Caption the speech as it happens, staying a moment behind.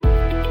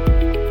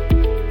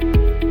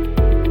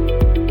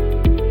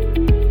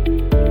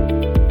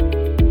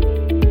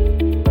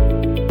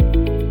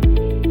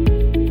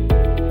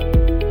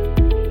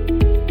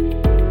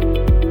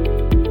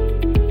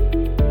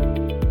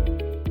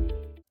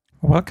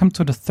welcome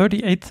to the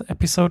 38th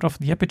episode of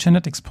the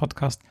Epigenetics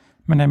podcast.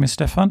 My name is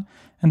Stefan,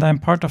 and I am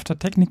part of the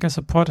technical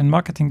support and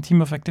marketing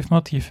team of Active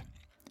Motif.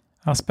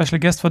 Our special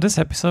guest for this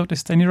episode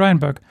is Danny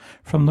Reinberg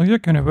from New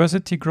York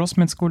University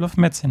Grossman School of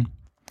Medicine.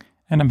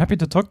 And I'm happy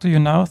to talk to you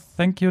now.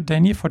 Thank you,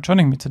 Danny, for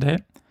joining me today.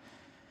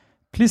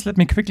 Please let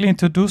me quickly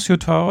introduce you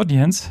to our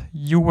audience.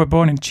 You were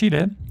born in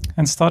Chile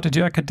and started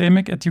your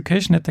academic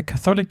education at the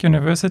Catholic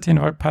University in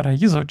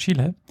Valparaiso,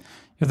 Chile.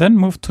 You then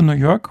moved to New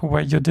York,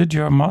 where you did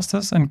your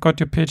master's and got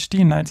your PhD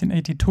in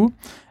 1982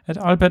 at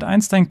Albert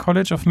Einstein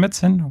College of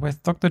Medicine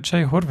with Dr.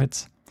 Jay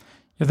Hurwitz.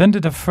 You then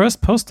did a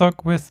first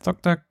postdoc with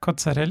Dr.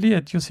 Cozzarelli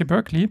at UC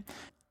Berkeley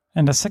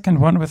and a second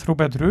one with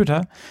Robert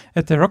Röder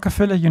at the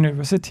Rockefeller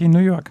University in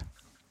New York.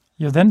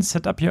 You then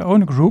set up your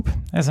own group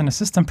as an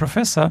assistant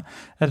professor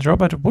at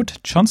Robert Wood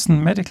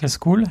Johnson Medical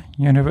School,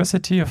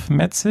 University of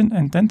Medicine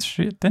and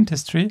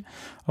Dentistry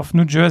of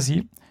New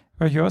Jersey,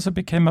 where you also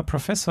became a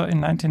professor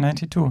in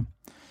 1992.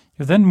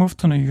 You then moved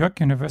to New York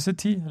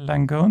University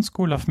Langone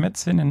School of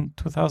Medicine in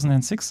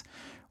 2006,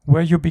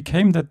 where you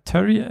became the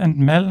Terry and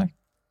Mel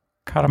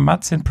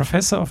Karamazin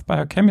Professor of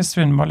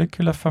Biochemistry and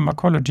Molecular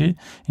Pharmacology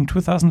in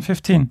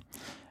 2015,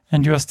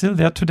 and you are still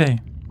there today.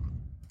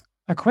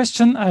 A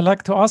question I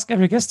like to ask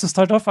every guest to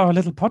start off our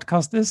little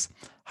podcast is,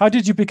 how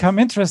did you become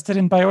interested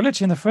in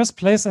biology in the first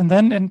place and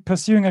then in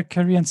pursuing a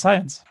career in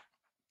science?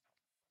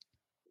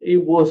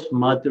 It was a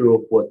matter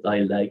of what I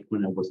liked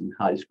when I was in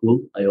high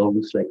school. I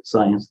always liked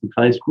science in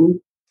high school.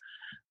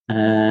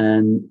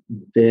 And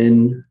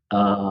then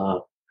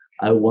I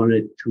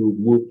wanted to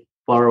move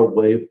far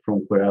away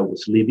from where I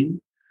was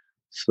living.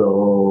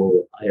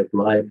 So I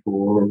applied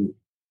for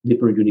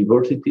different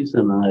universities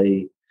and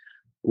I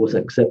was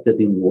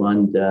accepted in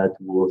one that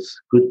was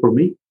good for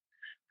me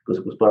because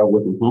it was far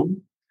away from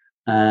home.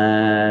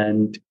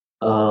 And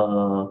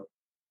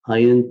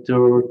I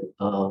entered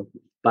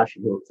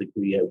bachelor's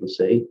degree, I would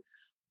say,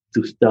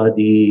 to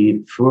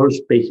study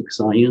first basic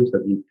science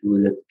that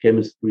included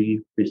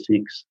chemistry,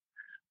 physics,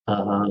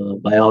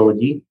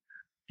 biology.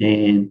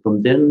 And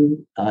from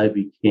then I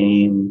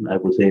became, I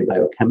would say, a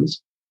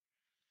biochemist.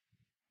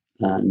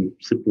 And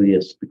simply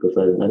yes, because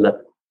I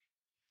left.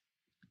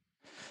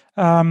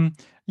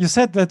 You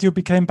said that you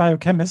became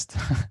biochemist.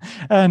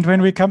 And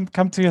when we come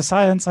to your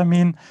science, I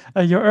mean,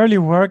 your early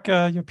work,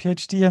 your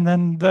PhD, and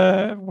then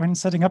when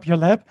setting up your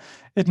lab,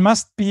 it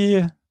must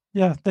be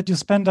that you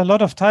spend a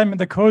lot of time in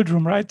the cold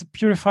room, right?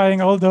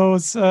 Purifying all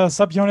those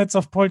subunits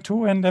of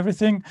Pol-2 and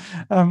everything.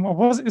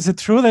 Is it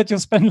true that you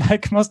spend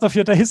like most of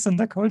your days in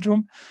the cold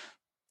room?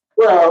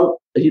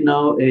 Well, it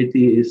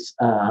is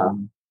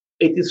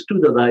true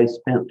that I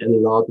spent a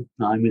lot of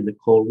time in the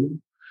cold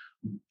room,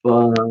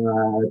 but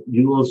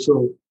you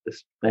also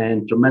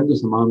spend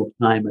tremendous amount of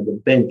time at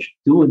the bench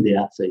doing the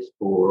assays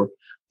for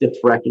the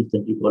fragments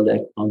that you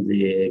collect on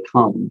the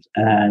columns.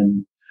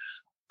 And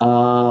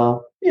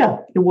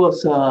it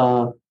was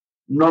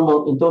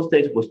normal. In those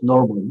days, it was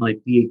normal. My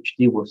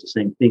PhD was the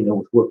same thing. I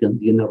was working on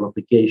DNA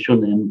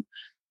replication and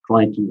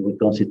trying to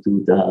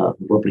reconstitute the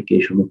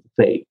replication of the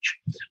phage.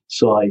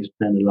 So I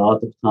spent a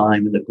lot of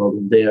time in the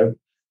column there.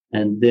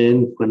 And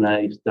then when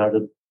I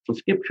started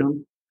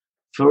transcription,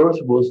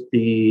 first was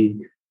the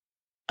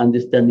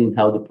understanding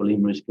how the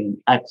polymerase gain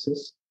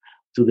access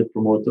to the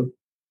promoter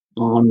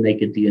on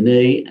naked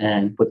DNA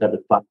and what are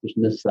the factors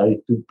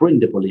necessary to bring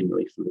the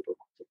polymerase to the promoter.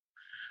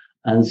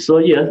 And so,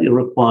 yes, it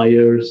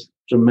requires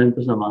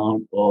tremendous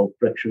amount of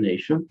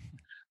fractionation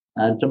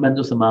and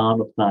tremendous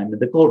amount of time in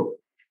the cold room.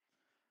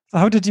 So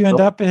how did you end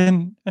up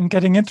in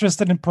getting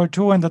interested in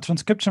Pol-2 and the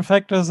transcription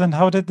factors, and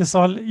how did this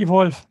all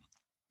evolve?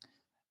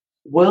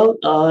 Well,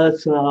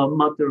 it's a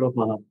matter of,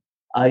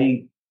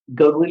 I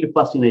got really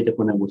fascinated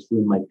when I was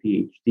doing my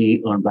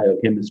PhD on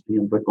biochemistry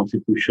and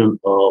reconstitution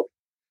of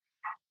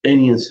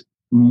any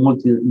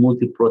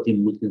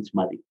multi-protein,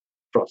 multi-enzymatic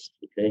process,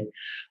 okay?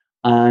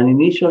 And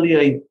initially,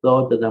 I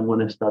thought that I'm going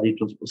to study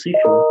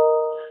transposition.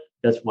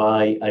 That's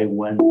why I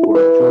went for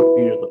a short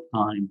period of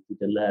time to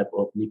the lab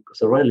of Nick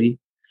Cozzarelli.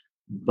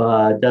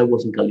 But that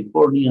was in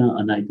California,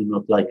 and I did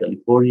not like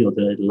California or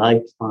the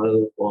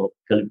lifestyle of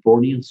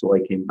California. So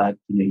I came back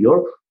to New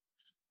York.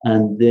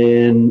 And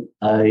then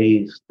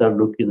I started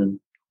looking at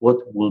what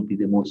will be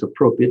the most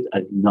appropriate.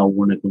 I now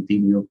want to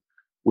continue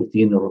with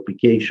DNA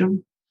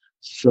replication.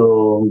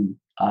 So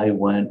I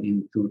went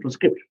into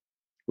transcription,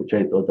 which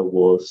I thought that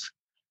was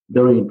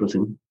very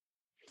interesting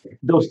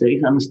those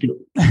days, and still.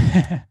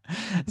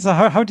 So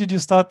how did you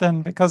start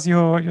then? Because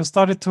you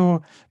started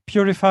to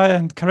purify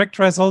and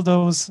characterize all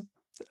those,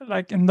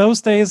 like in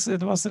those days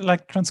it was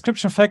like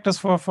transcription factors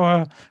for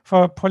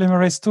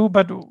polymerase 2.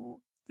 But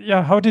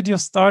how did you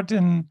start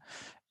in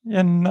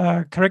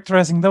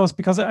characterizing those?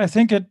 Because I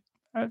think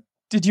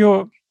did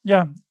you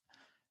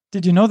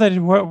know that it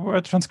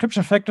were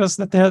transcription factors,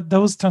 that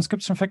those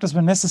transcription factors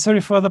were necessary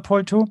for the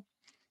Pol-2?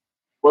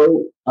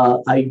 Well,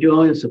 I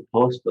joined as a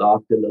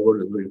postdoc at the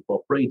laboratory of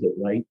operator,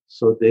 right?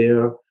 So they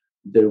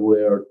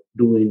were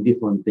doing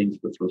different things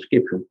with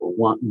transcription for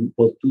one,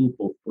 for two,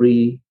 for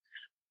three,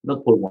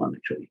 not for one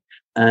actually.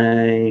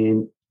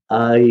 And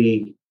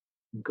I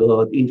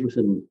got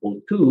interested in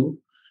POL2,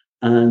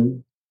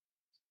 and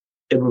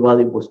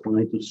everybody was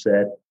trying to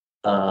set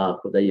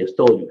what I just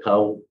told you,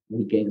 how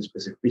we gain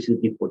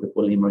specificity for the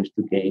polymerase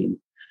to gain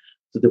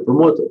to the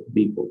promoter,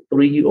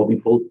 BPOL3 or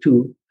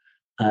BPOL2.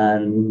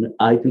 And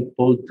I took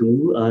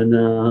POL2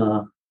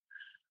 and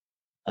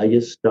I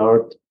just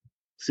start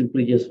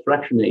simply just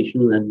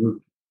fractionation and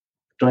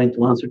trying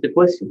to answer the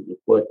question.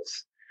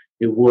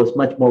 It was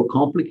much more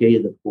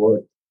complicated than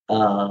what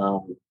uh,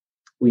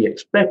 we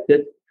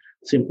expected,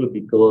 simply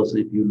because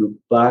if you look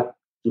back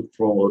to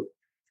for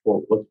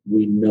what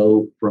we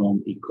know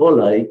from E.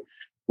 coli,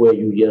 where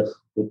you just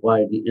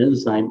require the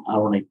enzyme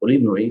RNA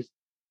polymerase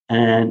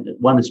and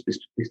one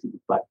specific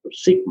factor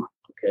sigma,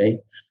 okay,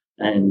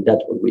 and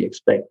that's what we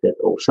expected,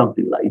 or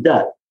something like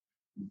that.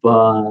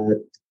 But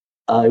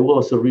I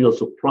was a real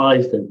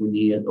surprise that we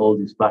needed all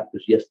these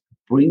factors just to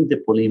bring the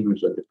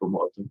polymerase at the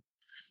promoter.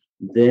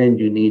 Then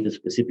you need the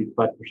specific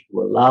factors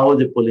to allow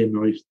the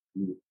polymerase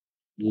to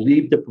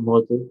leave the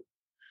promoter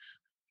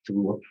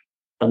to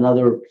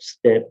another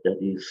step that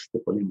is the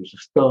polymerase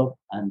stop,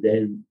 and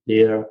then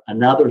there are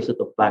another set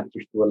of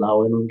factors to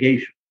allow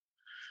elongation.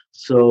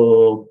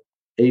 So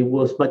it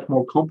was much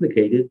more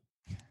complicated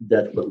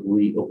than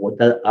what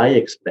I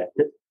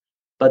expected.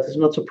 But it's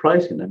not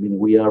surprising. I mean,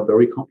 we are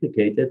very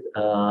complicated.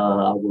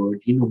 Our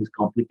genome is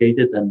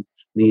complicated and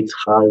needs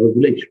high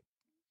regulation.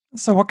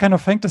 So what kind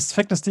of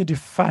factors did you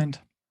find?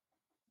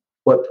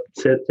 What?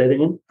 Say it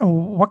again?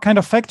 What kind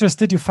of factors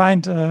did you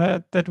find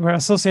that were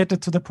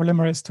associated to the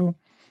polymerase II?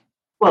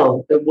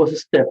 Well, there was a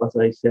step, as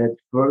I said.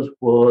 First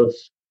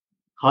was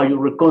how you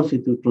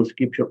reconstitute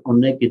transcription on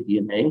naked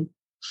DNA.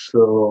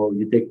 So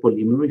you take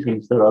polymerase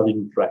and start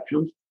adding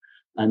fractions.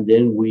 And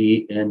then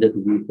we ended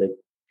with a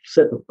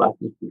set of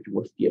factors, which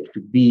was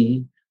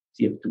TF2B,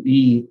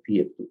 TF2E,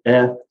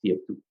 TF2F,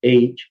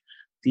 TF2H.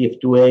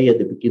 TF2A at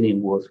the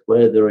beginning was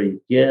whether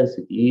yes,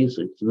 it is,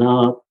 it's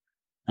not.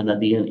 And at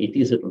the end, it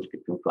is a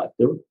transcription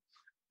factor.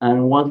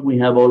 And once we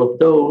have all of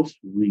those,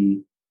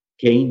 we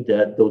gained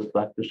that those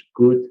factors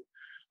could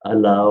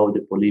allow the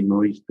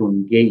polymerase to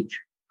engage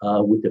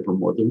with the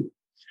promoter.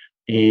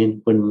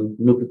 And when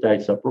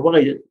nucleotides are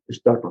provided,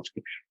 start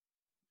transcription.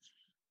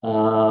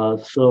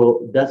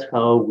 So that's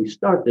how we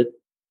started.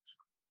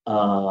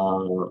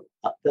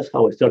 That's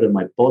how I started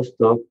my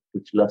postdoc,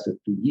 which lasted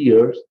 2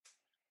 years.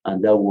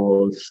 And that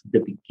was the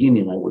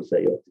beginning, I would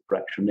say, of the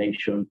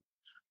fractionation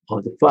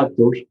of the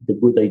factors. The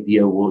good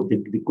idea was,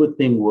 the good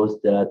thing was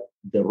that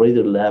the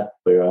Radiolab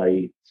where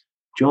I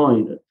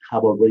joined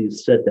have already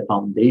set the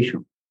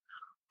foundation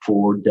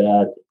for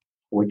that.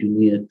 What you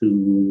needed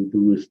to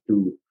do is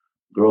to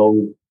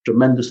grow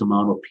tremendous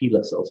amount of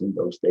HeLa cells in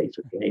those days,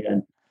 okay,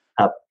 and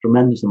have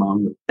tremendous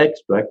amount of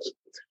extracts,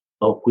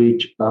 of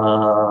which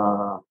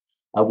I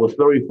was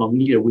very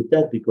familiar with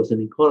that because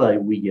in E.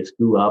 coli we just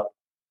grew up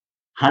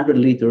 100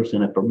 liters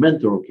in a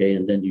fermenter, okay,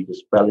 and then you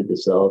just pellet the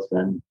cells.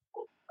 And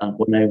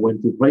when I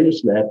went to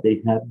Radius Lab,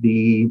 they had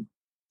the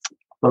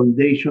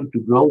foundation to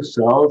grow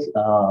cells.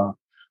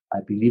 I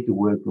believe they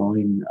were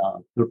growing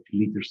 30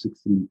 liters,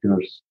 60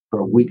 liters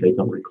per week. I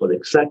don't recall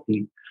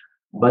exactly,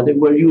 but they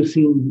were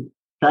using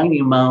tiny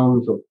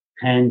amounts of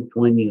 10,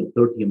 20,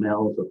 or 30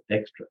 mLs of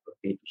extract,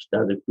 okay, to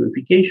start the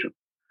purification.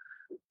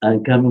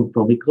 And coming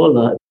from E.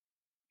 coli,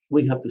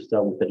 we have to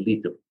start with a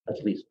liter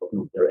at least of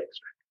nuclear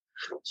extract.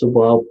 So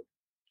Bob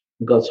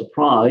got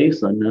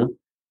surprised, and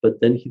but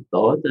then he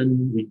thought,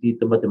 and we did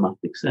the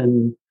mathematics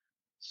and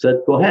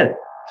said, "Go ahead."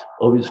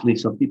 Obviously,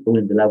 some people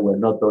in the lab were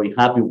not very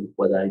happy with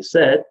what I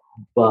said,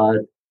 but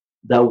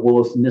that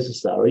was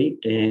necessary,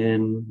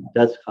 and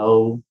that's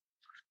how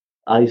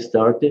I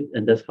started,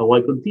 and that's how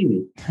I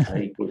continued.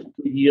 I was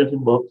 2 years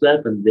in Bob's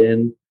lab, and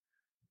then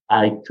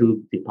I took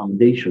the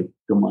foundation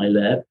to my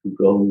lab to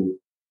grow.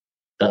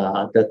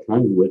 At that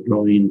time, we were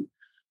growing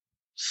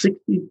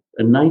 60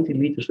 and 90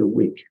 liters a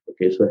week.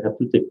 Okay, so I have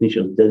 2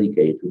 technicians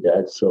dedicated to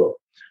that. So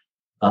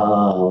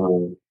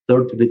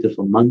 30 liters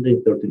on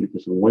Monday, 30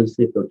 liters on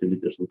Wednesday, 30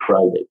 liters on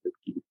Friday.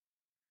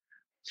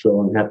 So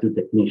I have 2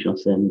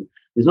 technicians, and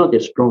it's not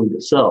just growing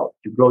the cell.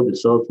 You grow the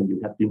cells and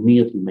you have to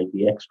immediately make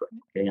the extract,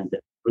 okay, and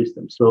then freeze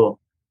them. So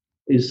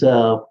it's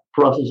a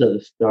process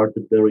that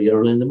started very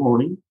early in the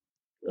morning,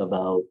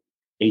 about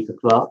 8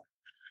 o'clock.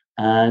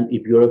 And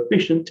if you're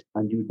efficient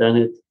and you've done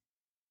it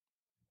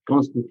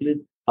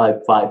constantly, by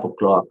 5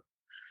 o'clock,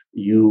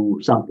 you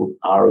samples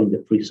are in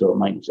the freezer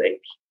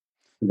 -8,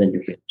 and then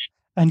you finish.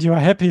 And you are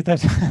happy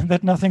that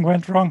that nothing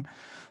went wrong.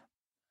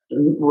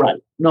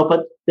 Right. No,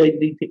 but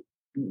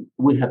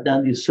we have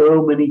done this so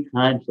many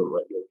times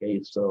already. Okay,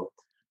 so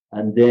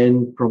and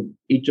then from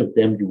each of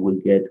them you will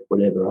get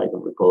whatever, I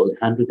don't recall,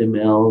 100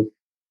 ml,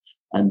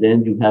 and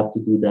then you have to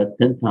do that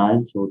 10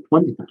 times or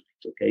 20 times.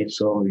 Okay,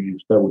 so you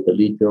start with a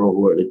liter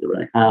or a liter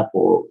and a half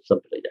or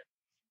something like that.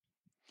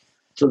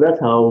 So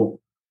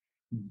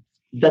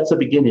that's the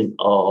beginning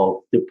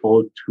of the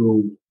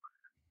POL2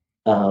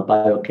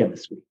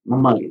 biochemistry,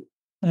 normally.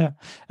 Yeah,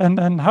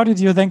 and how did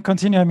you then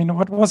continue? I mean,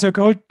 what was your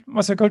goal?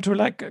 Was your goal to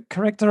like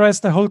characterize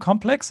the whole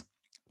complex?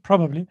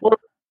 Probably. Well,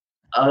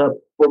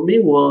 for me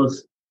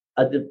was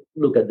at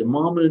the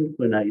moment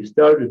when I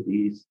started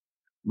this,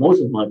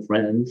 most of my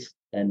friends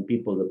and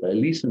people that I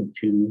listened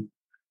to,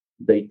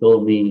 they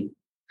told me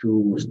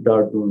to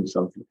start doing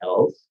something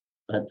else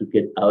and to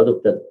get out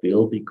of that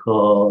field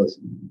because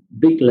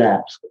big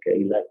labs,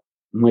 okay, like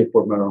my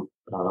former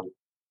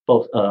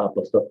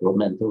postdoctoral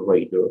mentor,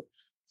 Raider,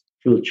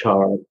 Phil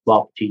Chart,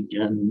 Bob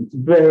Tijan,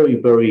 very,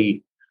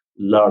 very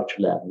large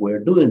lab.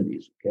 We're doing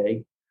this,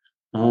 okay?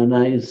 And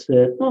I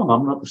said, no,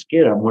 I'm not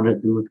scared. I'm going to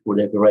do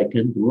whatever I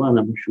can do, and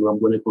I'm sure I'm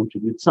going to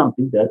contribute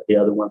something that the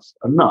other ones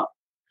are not.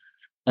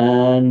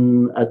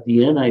 And at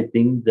the end, I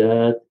think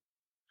that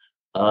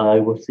I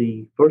was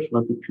the first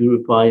one to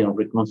purify and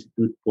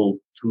reconstitute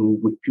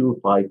POL2 with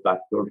purified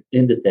factor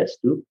in the test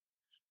tube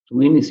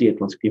to initiate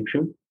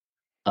transcription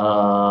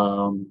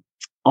on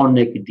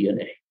naked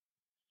DNA.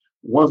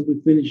 Once we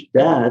finished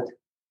that,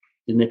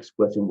 the next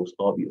question was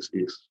obvious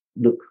is,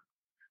 look,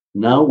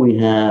 now we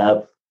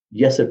have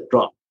just a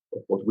drop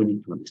of what we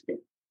need to understand,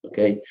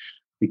 okay?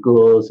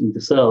 Because in the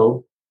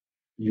cell,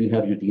 you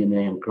have your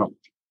DNA and chromatin.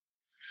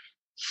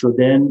 So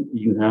then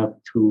you have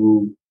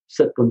to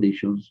set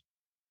conditions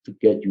to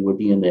get your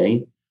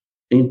DNA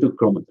into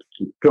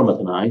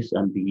chromatinized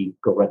and the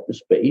correct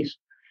space.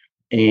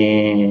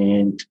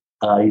 And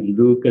I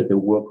look at the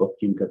work of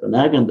Jim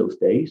Katanaga in those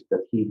days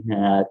that he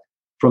had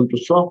from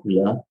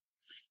Drosophila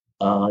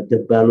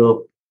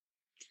developed,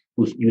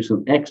 who's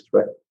using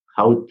extract,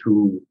 how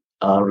to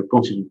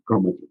reconstitute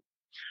chromatin.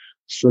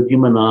 So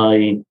Jim and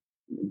I,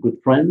 good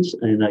friends,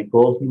 and I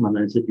called him and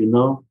I said,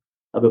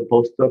 I have a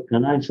postdoc.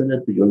 Can I send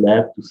it to your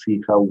lab to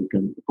see how we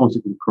can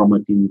reconstitute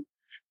chromatin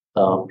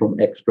from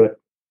extract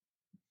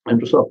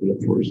and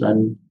Drosophila first?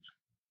 And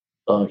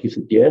he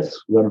said, yes.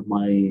 One of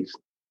my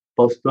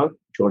postdoc,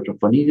 George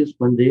Afanidis,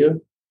 went there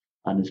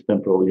and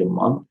spent probably a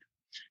month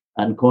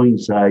and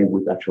coincide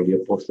with actually a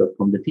postdoc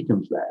from the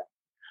Tijan's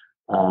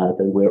lab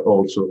that were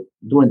also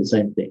doing the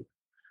same thing.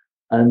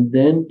 And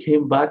then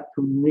came back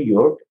to New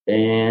York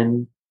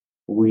and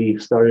we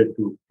started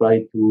to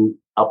try to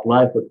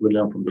apply what we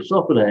learned from the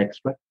Drosophila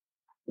extract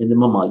in the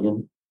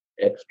mammalian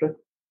extract.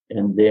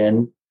 And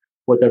then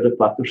what are the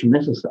factors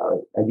necessary?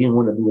 I didn't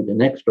want to do it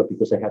in extract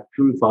because I had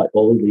purified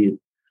all the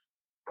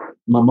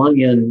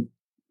mammalian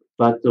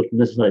factors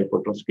necessary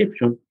for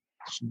transcription.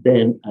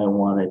 Then I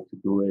wanted to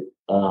do it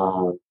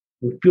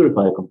with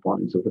purified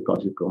components of the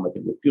conjugate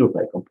chromatin with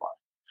purified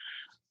components.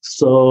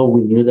 So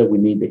we knew that we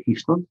need the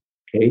histone.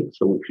 Okay,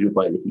 so we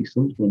purified the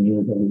histones. We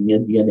knew that we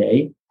need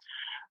DNA,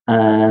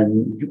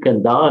 and you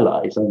can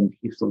dialyze on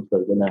histones that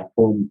are going to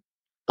form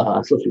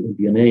associated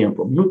DNA and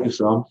from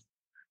nucleosomes,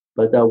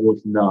 but that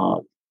was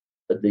not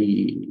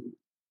the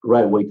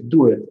right way to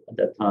do it at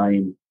that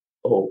time.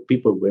 Or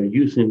people were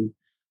using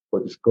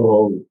what is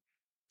called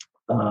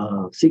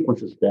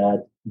sequences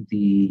that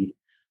the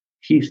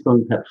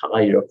histones have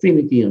higher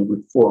affinity and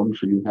would form,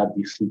 so you have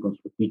this sequence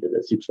repeated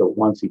as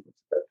 601 sequence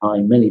at that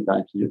time, many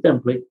times in your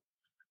template.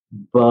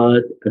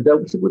 But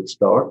that was a good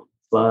start,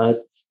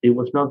 but it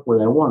was not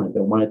what I wanted. I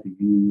wanted to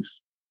use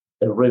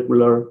a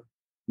regular,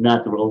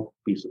 natural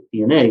piece of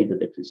DNA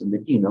that exists in the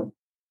genome.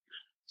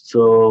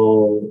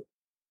 So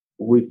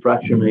we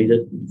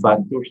fractionated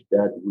factors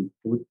that we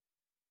put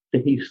the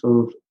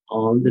histones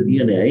on the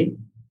DNA,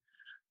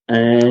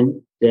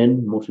 and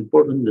then most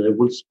important, that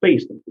we'll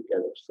space them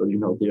together. So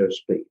they are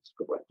spaced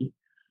correctly.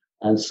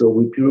 And so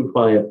we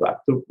purify a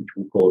factor, which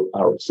we call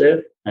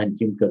RSF, and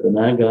Jim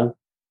Katanaga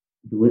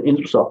doing in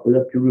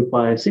Drosophila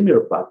purify a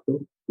similar factor,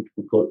 which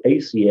we call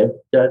ACF,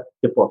 that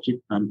deposit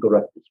and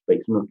correct the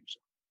space nucleus.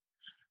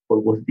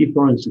 What was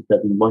different is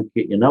that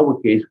in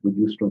our case, we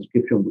use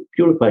transcription with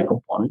purified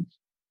components,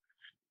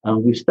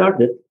 and we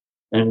started,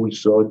 and we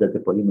saw that the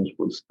polymers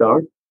will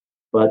start,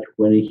 but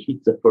when it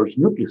hits the first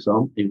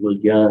nucleosome, it will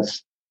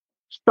just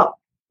stop.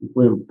 It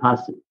wouldn't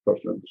pass the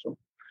first nucleosome,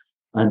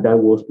 and that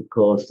was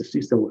because the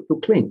system was too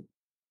clean.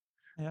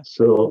 Yeah.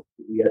 So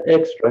we had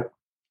extract.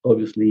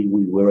 Obviously,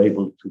 we were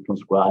able to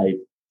transcribe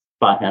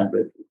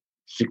 500,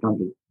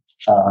 600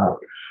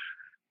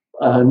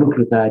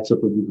 nucleotides, so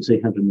we could say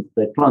 100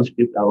 nucleotide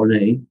transcript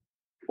RNA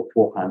for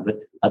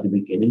 400 at the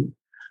beginning.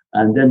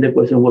 And then the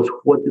question was,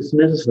 what is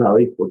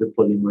necessary for the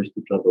polymers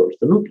to traverse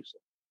the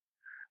nucleosome?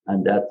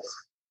 And that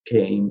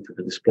came to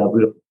the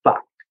discovery of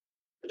FACT,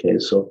 okay,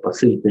 so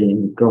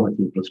facilitating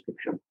chromatin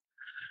transcription.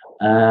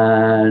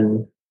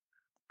 And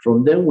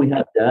from then we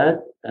had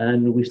that,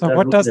 and we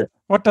started. So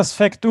what does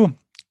FACT do?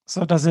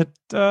 So does it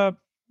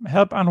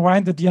help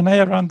unwind the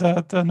DNA around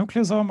the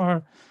nucleosome,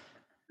 or?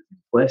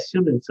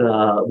 Question is,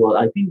 well,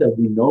 I think that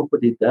we know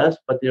what it does,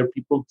 but there are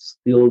people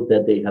still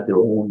that they have their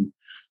own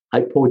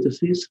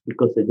hypotheses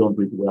because they don't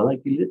read well,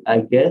 I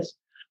guess.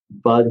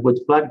 But what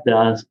FACT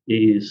does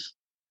is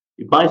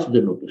it binds to the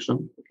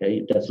nucleosome, okay?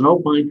 It does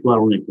not bind to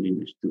RNA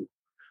polymerase 2.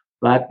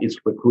 FACT is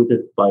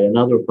recruited by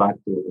another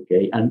factor,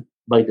 okay, and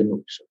by the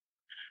nucleosome.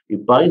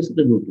 It binds to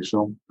the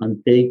nucleosome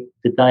and take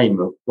the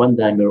dimer, one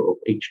dimer of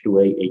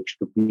H2A,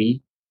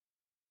 H2B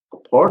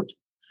apart.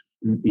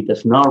 It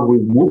does not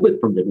remove it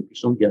from the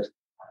nucleosome, just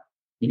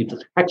leaves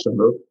a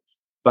hexamer.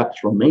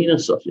 FACTs remain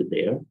associated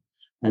there,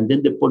 And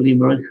then the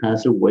polymer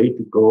has a way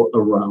to go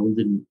around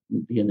the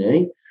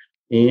DNA.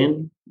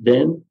 And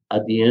then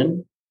at the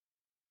end,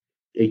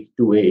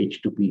 H2A,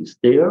 H2B is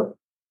there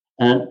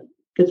and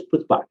gets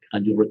put back,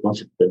 and you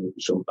reconstitute the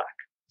nucleosome back.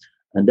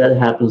 And that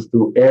happens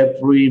to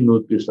every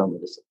nucleosome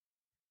in the cell.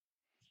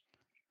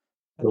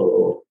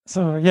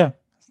 So yeah.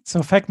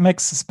 So FACT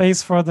makes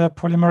space for the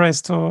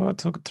polymerase to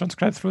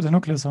transcribe through the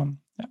nucleosome.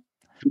 Yeah.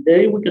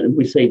 Today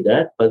we say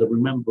that, but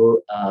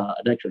remember,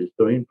 and actually it's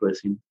very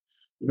interesting.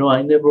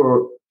 I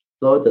never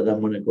thought that I'm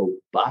going to go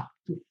back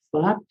to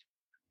FACT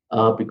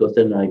because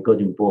then I got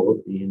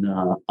involved in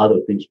other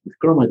things with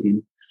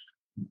chromatin.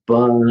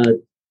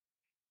 But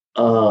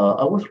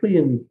I was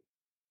reading,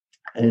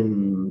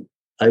 and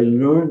I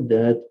learned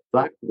that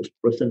FACT was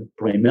present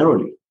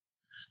primarily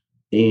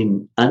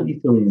in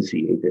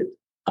undifferentiated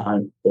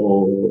and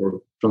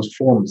or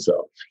transformed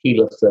cells,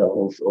 HeLa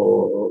cells,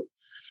 or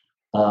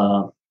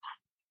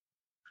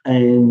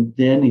and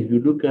then if you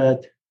look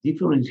at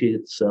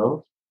differentiated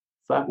cells,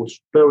 FACT was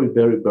very,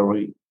 very,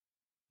 very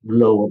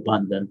low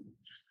abundant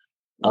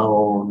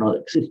or not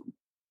existent.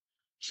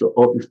 So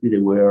obviously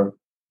there were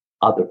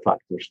other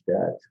factors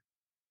that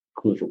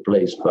could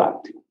replace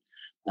FACT.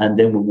 And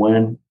then we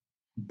went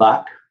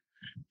back,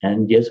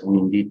 and yes, we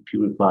indeed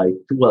purified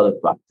two other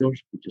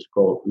factors, which is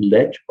called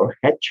LEDGE or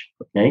HETCH,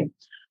 okay?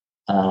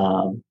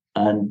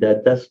 And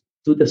that does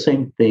do the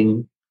same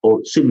thing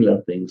or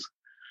similar things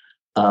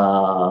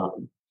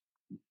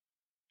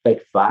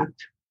like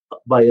FACT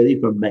by a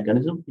different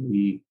mechanism.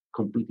 We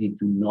completely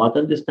do not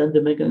understand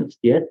the mechanism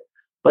yet,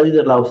 but it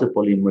allows the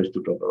polymerase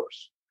to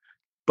traverse.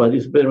 But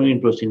it's a very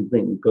interesting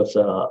thing because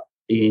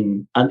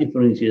in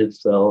undifferentiated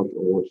cells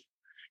or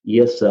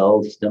ES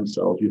cells, stem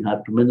cells, you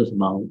have tremendous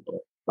amount of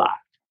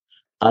FACT.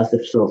 As the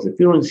cells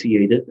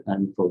differentiated,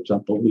 and for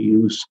example, we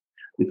use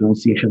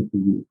differentiation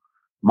to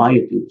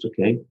myotubes,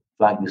 okay?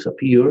 FACT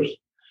disappears,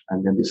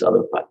 and then this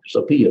other factors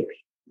appears,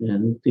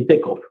 and they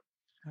take off.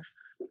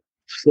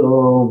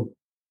 So,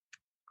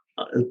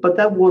 but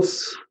that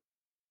was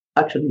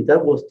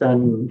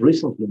done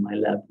recently in my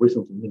lab,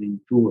 recently, meaning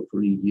 2 or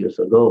 3 years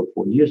ago,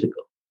 4 years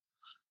ago.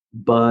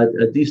 But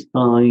at this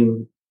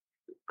time,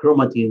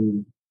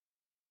 chromatin,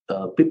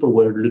 people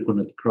were looking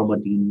at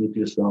chromatin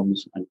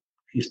nucleosomes and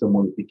histone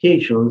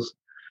modifications.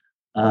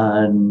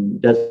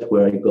 And that's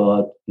where I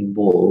got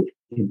involved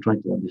in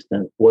trying to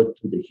understand what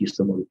do the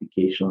histone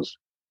modifications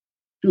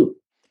do,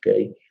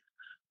 okay?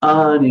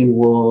 And it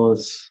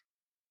was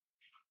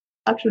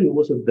a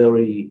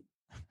very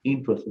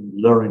interesting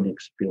learning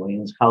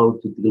experience, how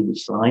to deal with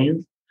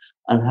science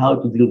and how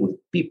to deal with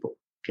people,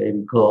 okay?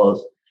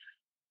 Because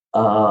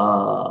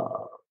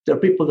there are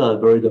people that are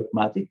very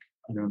dogmatic,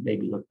 and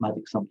maybe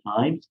dogmatic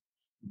sometimes,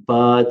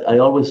 but I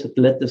always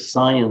let the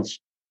science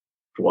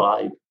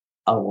drive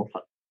our.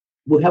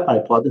 We have a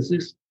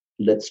hypothesis.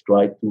 Let's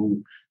try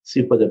to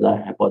see whether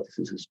that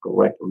hypothesis is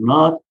correct or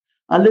not,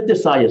 and let the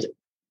science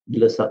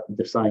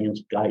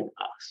guide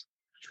us.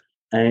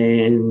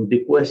 And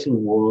the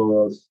question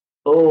was,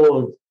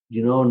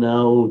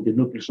 now the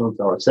nucleosomes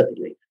are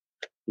acetylated,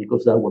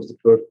 because that was the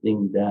first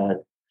thing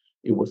that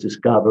it was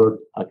discovered.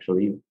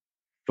 Actually,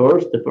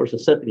 the first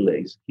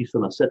acetylase,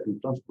 histone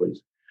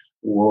acetyltransferase,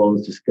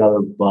 was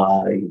discovered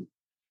by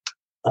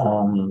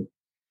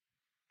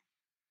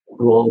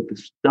Rolf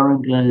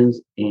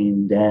Sternglens,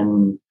 and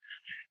then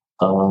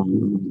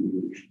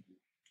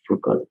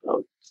forgot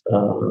about.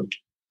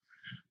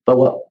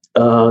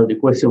 The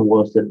question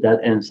was that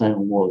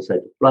enzyme was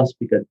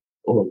cytoplasmic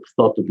or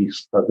thought to be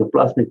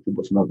cytoplasmic. It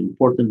was not the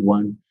important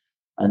one.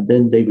 And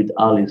then David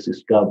Alice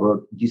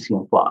discovered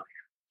GCN5,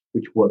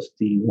 which was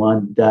the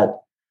one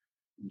that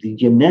the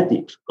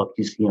genetics of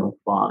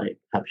GCN5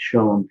 have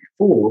shown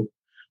before.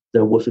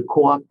 There was a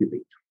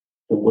co-activator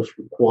that was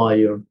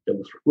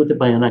recruited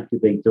by an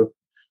activator,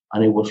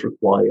 and it was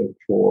required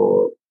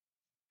for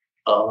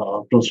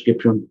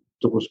transcription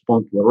to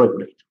respond to a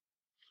regulator.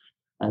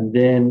 And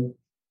then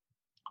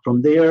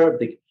from there,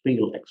 the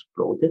field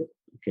exploded.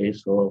 Okay,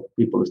 so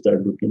people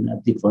started looking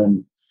at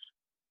different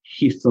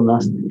histone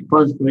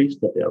acetyltransferases,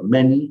 that there are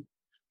many.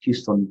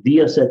 Histone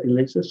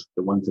deacetylases,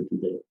 the ones that do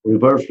the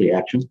reverse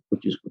reaction,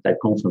 which is what I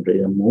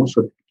concentrated on most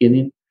at the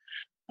beginning.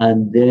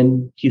 And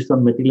then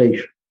histone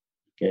methylation.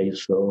 Okay,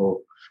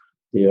 so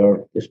there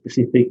are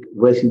specific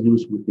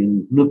residues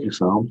within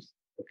nucleosomes,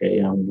 okay,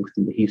 and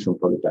within the histone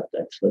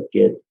polypeptides that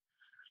get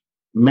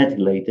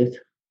methylated.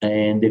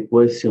 And the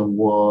question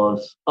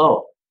was,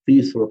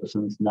 this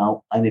represents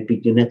now an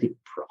epigenetic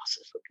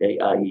process, okay?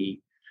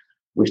 i.e.,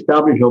 we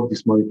establish all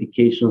these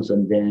modifications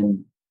and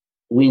then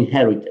we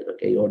inherit it,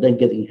 okay? Or then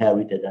get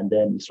inherited and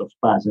then it's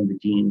transpassed and the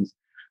genes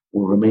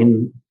will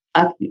remain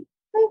active.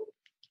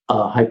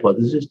 A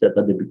hypothesis that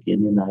at the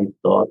beginning I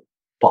thought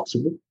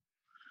possible,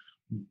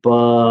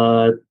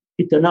 but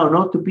it turned out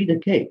not to be the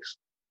case.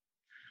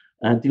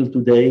 Until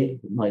today,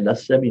 my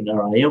last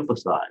seminar, I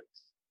emphasized,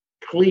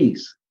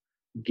 please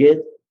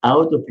get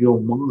out of your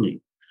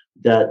mind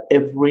that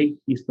every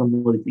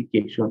histone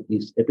modification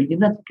is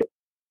epigenetic.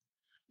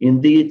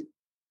 Indeed,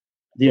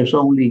 there's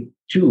only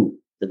two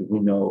that we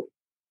know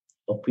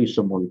of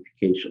histone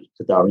modifications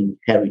that are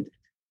inherited.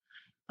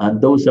 And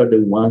those are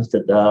the ones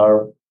that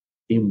are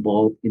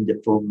involved in the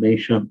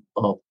formation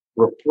of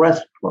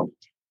repressed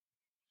chromatin.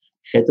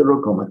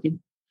 Heterochromatin,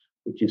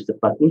 which is the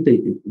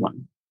facultative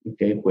one,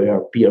 okay,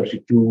 where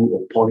PRC2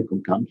 or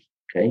polygon comes,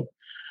 okay,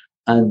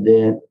 and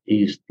then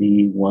is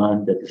the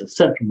one that is a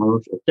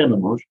centromers or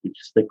tenomers, which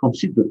is the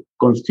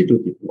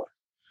constitutive one.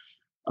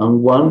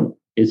 And one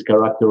is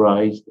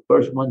characterized, the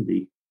first one,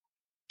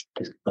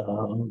 is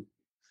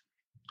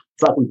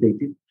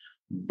facultative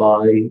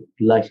by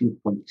lysine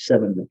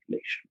 27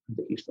 methylation,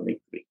 the histone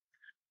A3.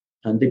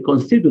 And the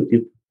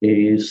constitutive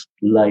is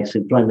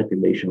lysine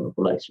trimethylation of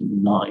lysine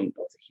 9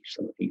 of the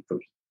histone A3.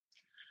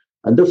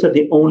 And those are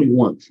the only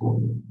ones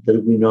that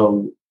we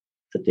know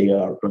that they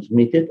are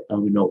transmitted,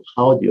 and we know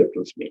how they are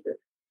transmitted.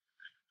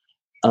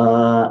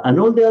 And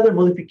all the other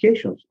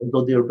modifications,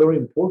 although they are very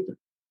important,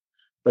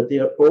 but they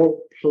are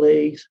all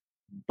placed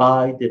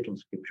by the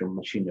transcription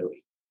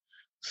machinery.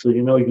 So,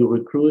 you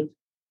recruit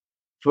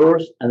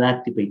first an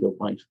activator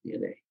binds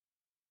DNA.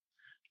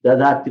 That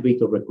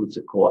activator recruits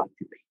a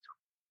coactivator.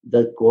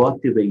 That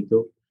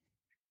coactivator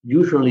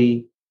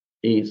usually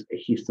is a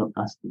histone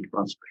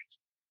acetyltransferase.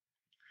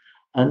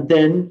 And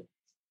then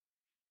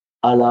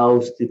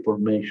allows the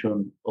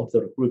formation of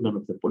the recruitment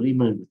of the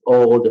polymerase with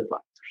all the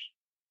factors.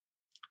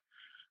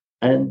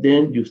 And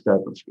then you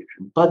start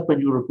transcription. But when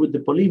you recruit the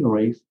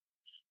polymerase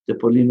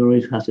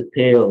has a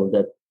tail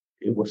that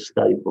it was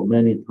studied for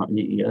many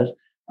years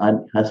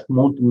and has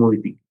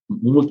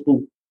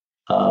multiple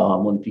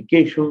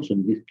modifications,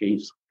 in this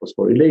case,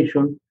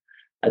 phosphorylation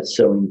at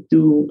serine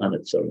 2 and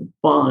at serine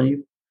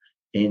 5.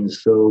 And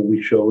so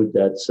we showed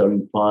that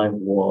serine 5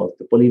 was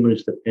the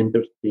polymerase that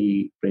enters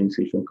the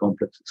pre-initiation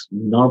complex is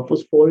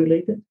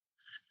non-phosphorylated.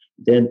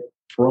 Then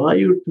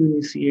prior to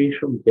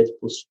initiation, gets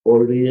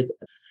phosphorylated,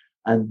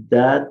 and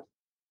that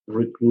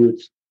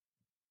recruits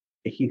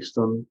a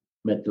histone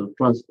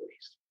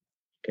methyltransferase.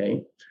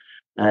 Okay,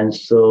 and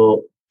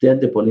so then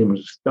the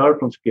polymerase start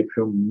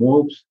transcription,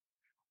 moves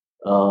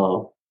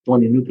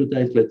 20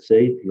 nucleotides, let's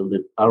say, till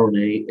the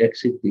RNA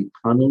exit the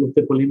tunnel of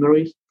the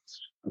polymerase,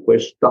 and where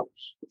it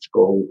stops. It's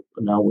called,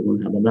 now we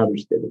don't have another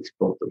step, it's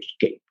called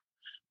escape.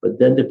 But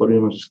then the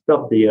polymerase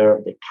stop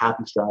there, the cap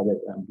is added,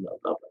 and blah,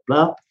 blah, blah,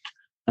 blah.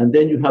 And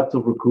then you have to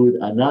recruit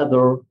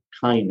another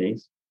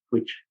kinase,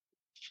 which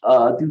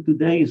till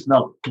today is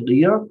not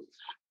clear.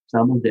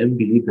 Some of them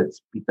believe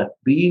that's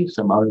beta-B,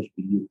 some others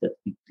believe that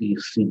it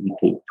is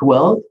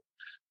CDK12.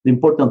 The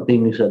important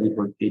thing is that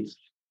it's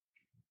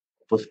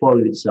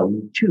phosphorylated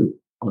serine 2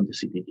 on the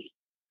CDD.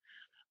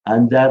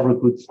 And that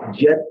recruits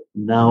yet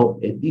now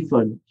a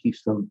different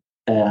histone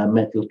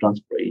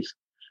methyltransferase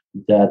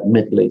that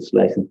methylates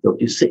lysine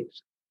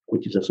 36,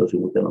 which is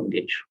associated with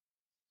elongation.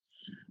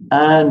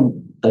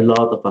 And a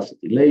lot of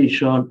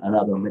acetylation and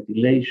other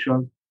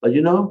methylation. But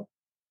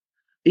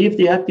if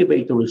the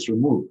activator is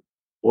removed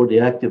or the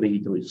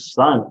activator is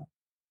silent,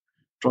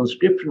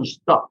 transcription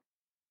stops,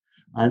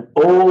 and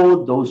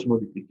all those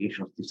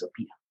modifications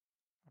disappear.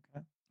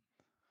 Okay.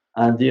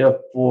 And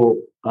therefore,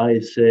 I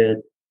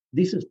said,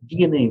 this is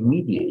DNA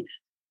mediated.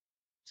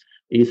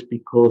 It's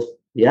because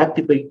the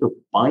activator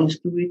binds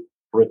to it,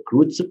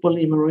 recruits the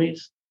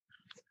polymerase,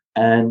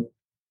 and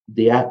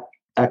the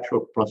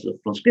actual process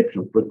of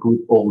transcription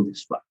recruits all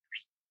these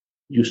factors.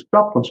 You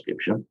stop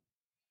transcription,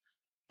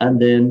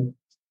 and then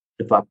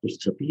the factors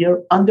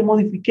disappear, and the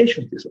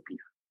modifications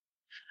disappear.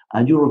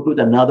 And you recruit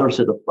another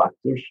set of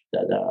factors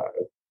that are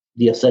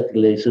the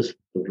acetylases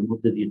to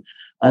remove the DNA.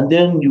 And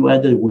then you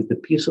end it with a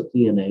piece of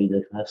DNA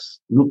that has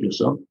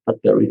nucleosome, but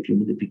very few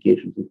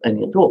modifications, if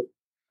any at all.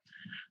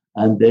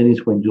 And then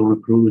it's when you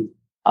recruit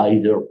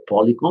either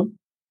polygon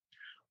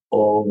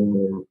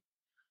or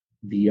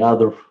the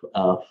other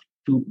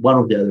one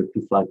of the other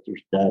two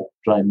factors that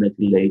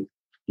trimethylate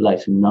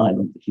lysine 9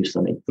 on the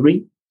histone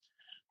A3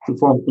 to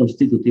form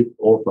constitutive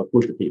or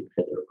facultative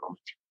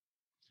heterochromatin.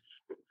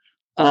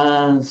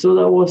 And so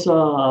that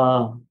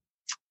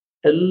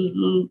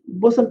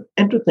was an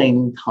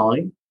entertaining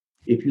time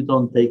if you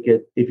don't take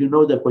it, if you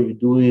know that what you're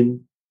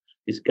doing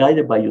is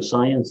guided by your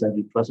science and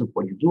you trust in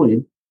what you're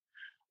doing,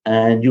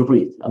 and you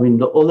read. I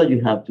mean, all that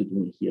you have to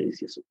do here is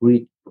just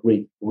read,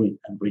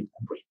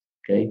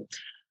 okay?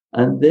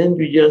 And then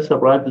you just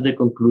arrive to the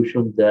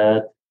conclusion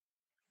that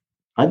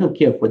I don't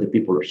care what the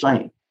people are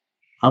saying.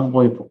 I'm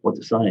going for what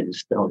the science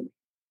is telling me.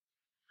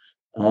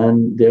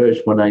 And there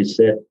is when I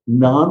said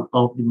none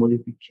of the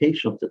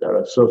modifications that are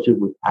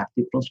associated with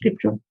active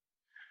transcription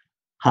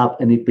have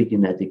an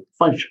epigenetic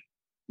function.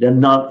 They're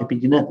not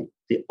epigenetic.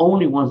 The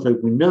only ones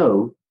that we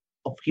know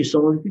of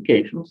histone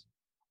modifications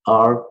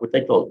are what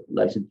I call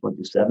lysine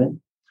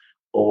 27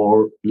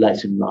 or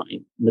lysine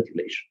 9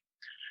 methylation.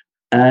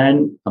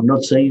 And I'm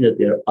not saying that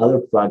there are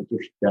other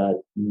factors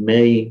that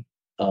may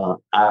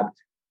act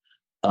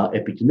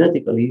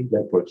epigenetically,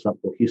 like, for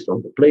example,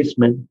 histone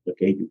replacement.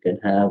 Okay, you can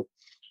have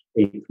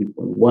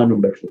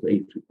A3.1 versus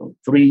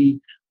A3.3,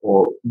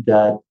 or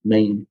that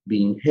may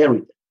be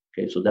inherited.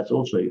 Okay, so that's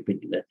also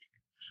epigenetic.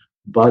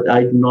 But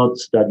I do not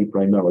study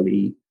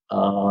primarily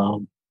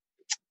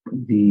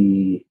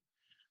the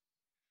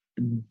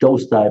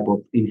those type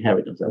of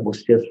inheritance. I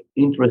was just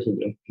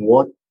interested in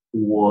what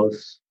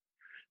was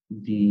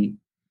the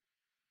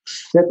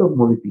set of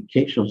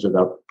modifications that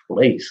are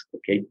placed,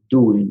 okay,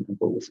 doing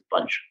what was a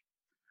bunch.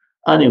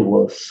 And it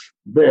was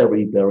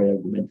very, very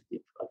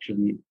argumentative.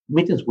 Actually,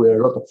 meetings were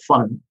a lot of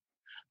fun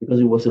because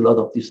it was a lot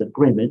of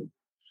disagreement.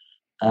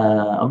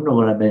 I'm not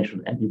going to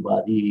mention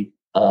anybody,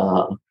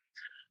 or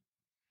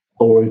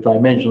if I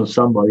mention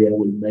somebody, I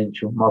will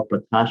mention Mark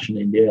Patashon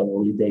in the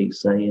early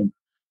days saying,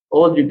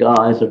 all you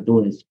guys are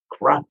doing is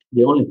crap.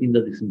 The only thing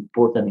that is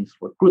important is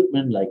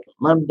recruitment, like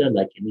Lambda,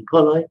 like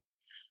Nikolai,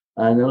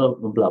 and blah,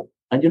 blah, blah.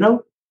 And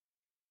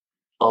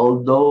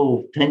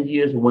although 10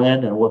 years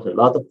went and was a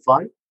lot of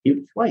fight, he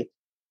was right.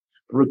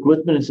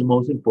 Recruitment is the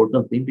most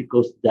important thing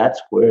because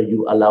that's where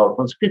you allow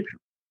conscription.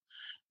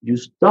 You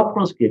stop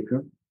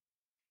conscription,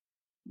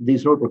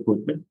 there's no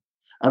recruitment,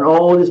 and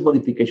all these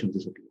modifications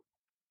disappear.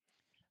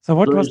 So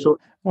what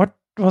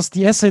was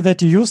the essay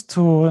that you used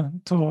to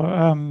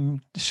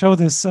show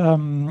this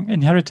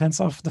inheritance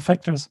of the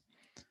factors?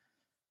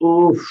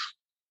 Oof,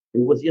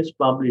 it was just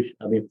published.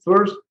 I mean,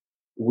 first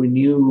we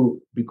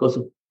knew because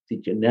of the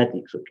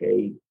genetics,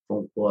 okay,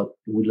 from what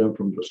we learned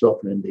from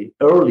Drosophila in the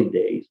early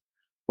days,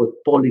 what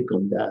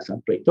Polycom does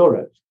and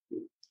Praetora,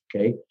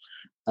 okay,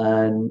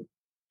 and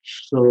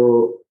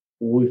so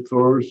we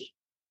first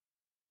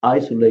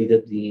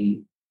isolated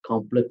the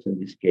complex, in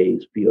this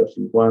case,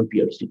 PRC1,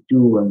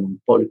 PRC2, and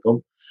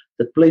Polycom,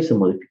 that place a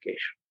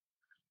modification.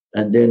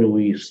 And then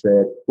we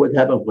said, what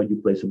happens when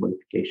you place a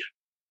modification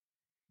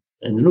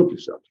in the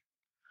nucleosome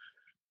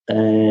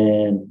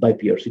and by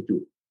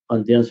PRC2?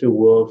 And the answer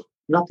was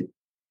nothing.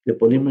 The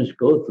polymerase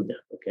goes to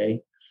that,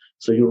 okay?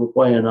 So you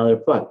require another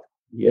factor.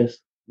 Yes,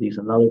 there's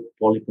another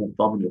Polycom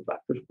family of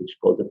factors, which is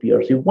called the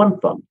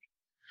PRC1 family,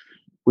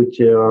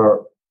 which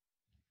are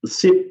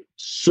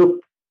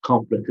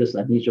subcomplexes,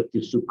 and each of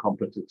these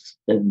subcomplexes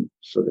then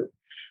so that.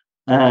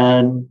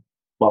 And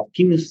Bob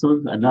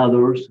Kingston and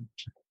others,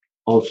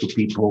 also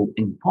people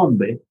in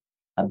Pombe,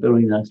 have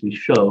very nicely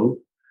showed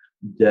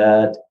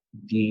that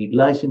the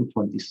lysine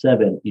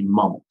 27 in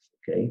mammals,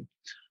 okay,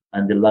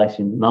 and the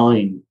lysine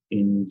 9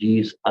 in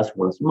geese as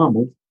well as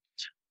mammals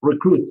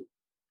recruit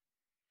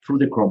through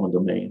the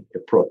chromodomain a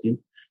protein,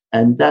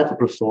 and that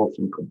results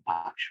in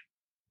compaction.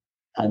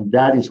 And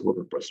that is what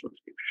represses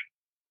transcription.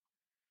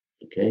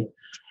 Okay,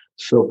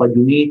 so but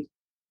you need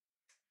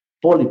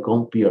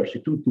Polycom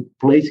PRC2 to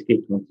place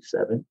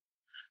K27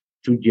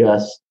 to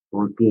just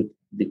recruit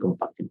the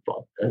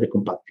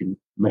compacting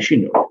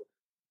machinery.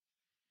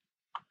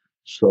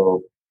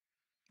 So,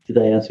 did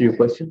I answer your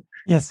question?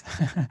 Yes.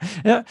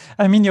 Yeah.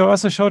 I mean, you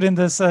also showed in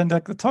this in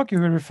the talk you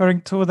were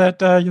referring to that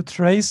you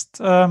traced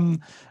the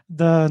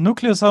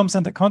nucleosomes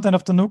and the content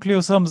of the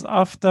nucleosomes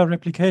after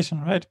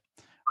replication, right?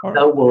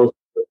 That was,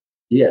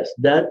 yes,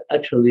 that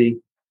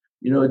actually,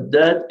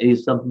 that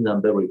is something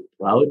I'm very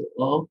proud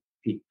of.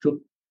 It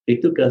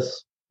took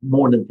us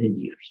more than 10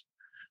 years,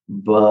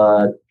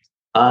 but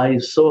I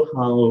saw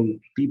how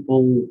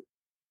people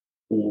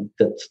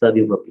that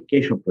study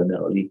replication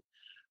primarily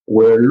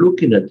were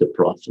looking at the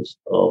process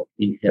of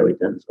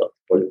inheritance of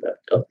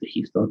the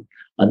histone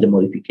and the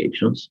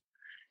modifications.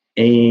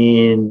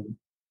 And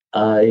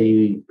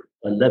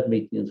lab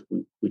meetings,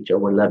 which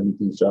our lab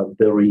meetings are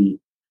very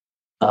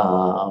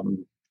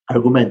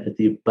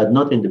argumentative, but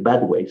not in the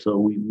bad way. So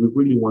we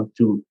really want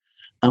to,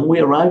 and we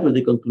arrived at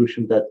the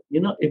conclusion that,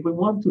 if we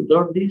want to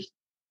learn this,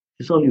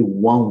 there's only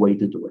one way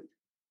to do it.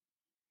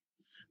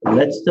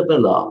 Let's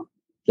develop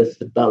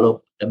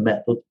a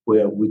method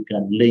where we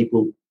can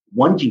label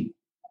one gene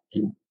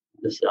in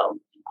the cell,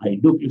 a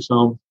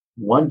nucleosome,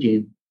 one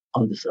gene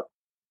on the cell,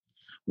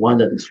 one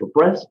that is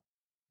repressed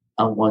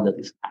and one that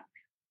is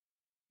active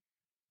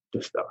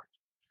to start.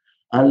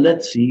 And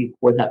let's see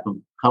what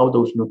happens, how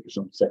those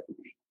nucleosomes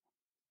segregate.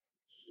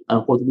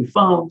 And what we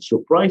found,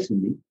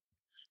 surprisingly,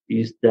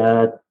 is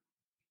that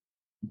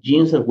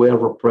genes that were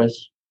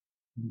repressed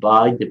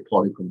by the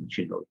Polycom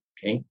machinery,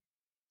 okay,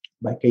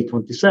 by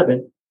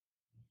K27,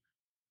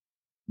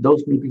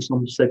 those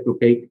nucleosomes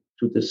segregate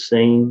to the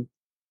same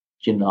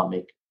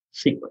genomic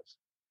sequence.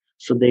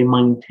 So they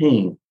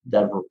maintain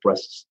that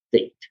repressed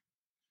state,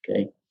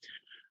 okay?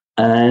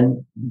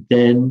 And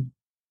then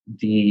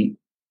the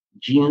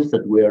genes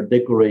that were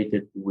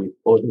decorated with,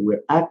 or that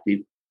were active,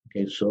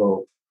 okay,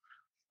 so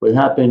what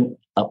happened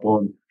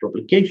upon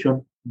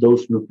replication,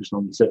 those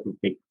nucleosomes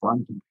segregate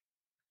randomly.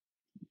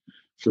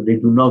 So they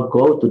do not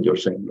go to their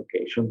same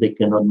location. They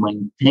cannot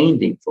maintain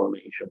the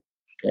information,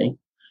 okay?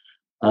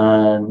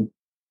 And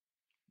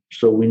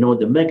so we know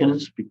the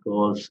mechanism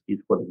because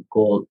it's what we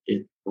call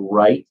a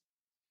write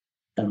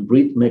and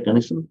read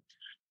mechanism,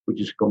 which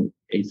it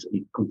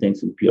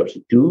contains in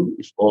PRC2.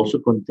 It's also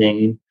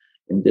contained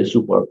in the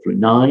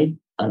SUPR39,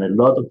 and a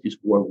lot of this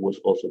work was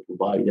also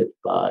provided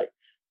by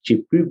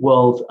Chip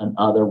Creepwells and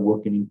other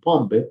working in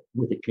Pombe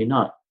with the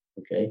K9,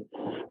 okay,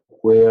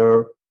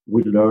 where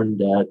we learned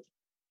that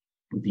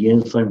the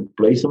enzyme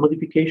plays a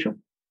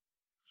modification,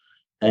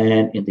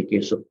 and in the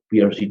case of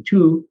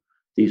PRC2,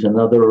 there's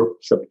another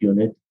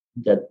subunit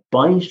that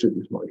binds to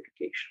this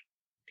modification,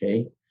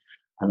 okay?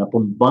 and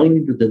upon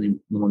binding to the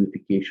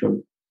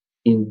modification,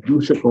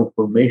 induce a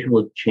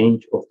conformational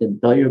change of the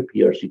entire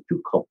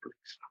PRC2 complex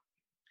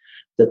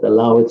that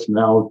allows it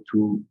now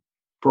to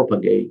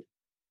propagate.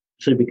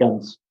 So it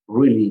becomes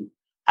really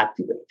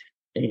activated.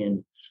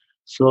 And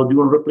so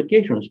during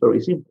replication, it's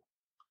very simple.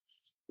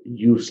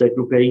 You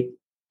segregate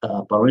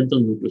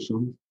parental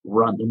nucleosomes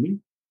randomly,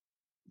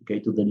 okay,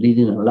 to the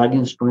leading and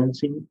lagging strand,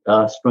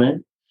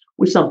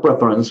 with some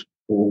preference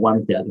for one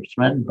of the other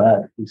strand,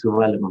 but it's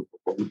irrelevant for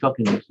what we're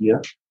talking about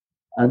here.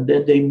 And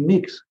then they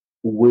mix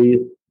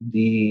with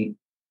the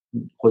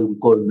what we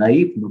call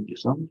naive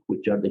nucleosomes,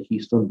 which are the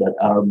histones that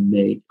are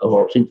made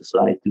or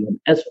synthesized in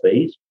an S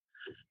phase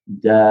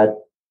that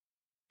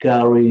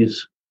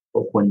carries,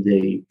 or when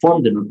they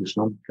form the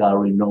nucleosome,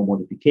 carry no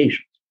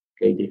modifications.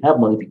 Okay, they have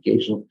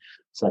modifications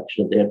such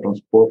that they are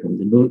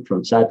transported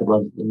from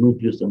cytoplasm to the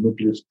nucleus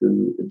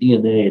to the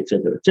DNA,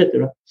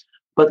 etc.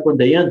 But when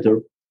they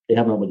enter, they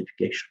have no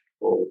modification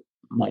or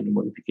minor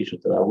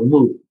modifications that are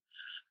removed.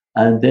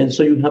 And then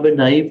so you have a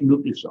naive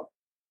nucleosome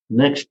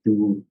next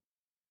to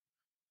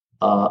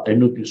a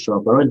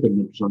nucleosome, parental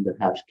nucleosome that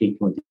has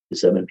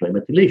K27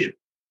 trimethylation,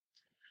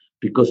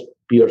 because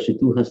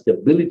PRC2 has the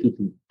ability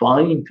to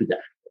bind to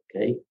that.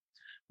 Okay,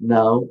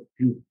 now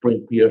you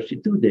bring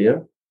PRC2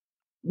 there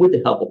with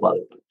the help of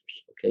other factors.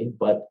 Okay,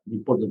 but the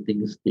important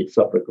thing is the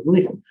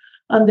subrecognition,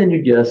 and then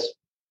you just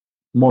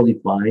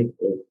modify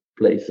or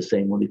place the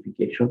same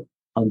modification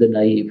on the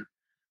naive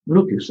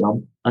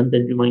nucleosome, and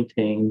then you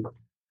maintain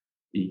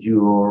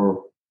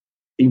your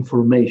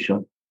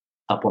information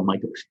upon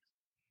mitosis.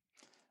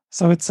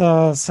 So it's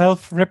a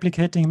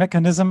self-replicating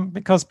mechanism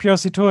because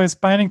PRC2 is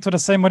binding to the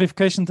same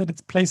modification that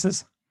it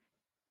places.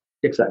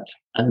 Exactly.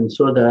 And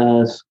so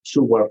does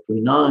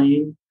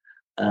SUBAR39,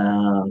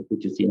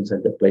 which is the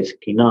enzyme that plays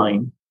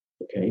K9.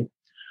 Okay.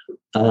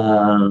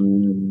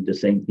 The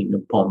same thing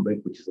in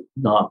POMBEC, which is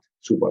not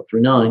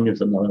SUBAR39.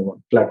 There's another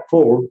one,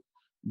 CLAC4,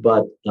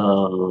 but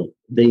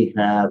they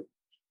have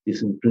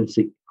this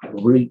intrinsic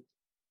read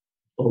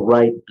or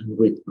write and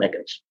read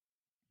mechanism.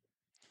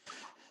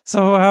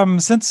 So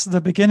since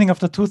the beginning of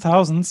the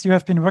 2000s, you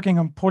have been working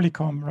on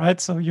Polycomb, right?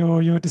 So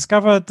you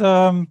discovered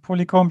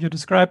Polycomb, you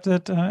described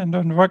it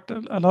and worked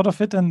a lot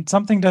of it, and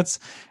something that's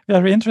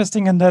very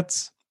interesting, and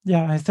that's,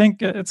 I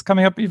think it's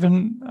coming up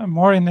even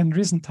more in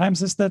recent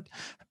times, is that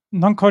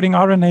non-coding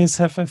RNAs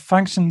have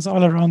functions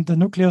all around the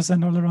nucleus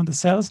and all around the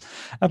cells.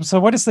 So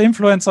what is the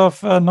influence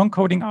of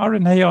non-coding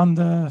RNA on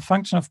the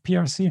function of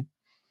PRC?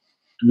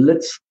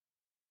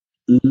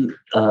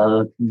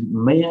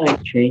 May I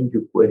change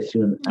your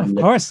question? Of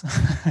course.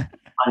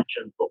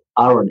 Function of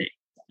RNA,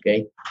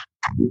 okay?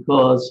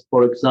 Because,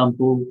 for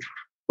example,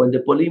 when the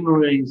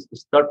polymerase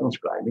start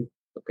transcribing,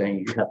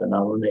 okay, you have an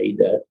RNA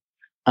there,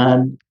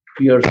 and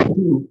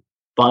PRC2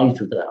 binds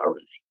to the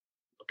RNA,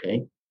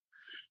 okay?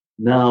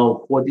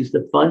 Now, what is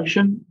the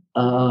function?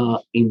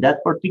 In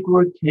that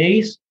particular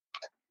case,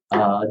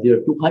 there are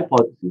two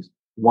hypotheses.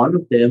 One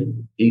of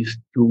them is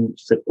to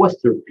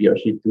sequester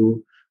PRC2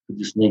 to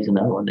this nascent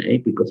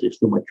RNA because there's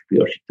too much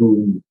PRC2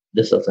 in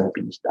the cells that have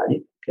been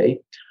studied, okay?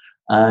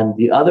 And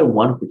the other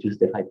one, which is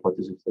the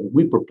hypothesis that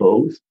we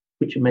propose,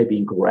 which may be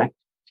incorrect,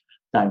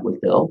 time will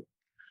tell,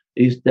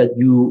 is that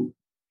you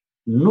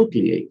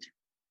nucleate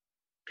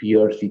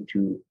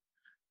PRC2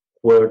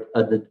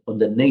 on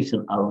the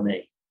nascent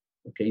RNA,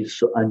 okay?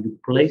 So, and you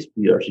place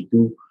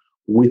PRC2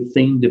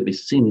 within the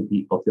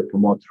vicinity of the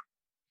promoter.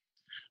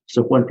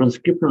 So when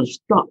transcription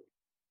stops,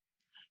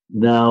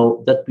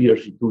 now that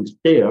PRC2 is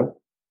there,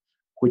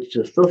 which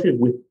is associated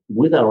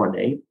with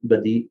RNA,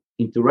 but the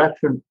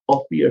interaction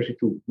of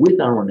PRC2 with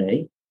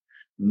RNA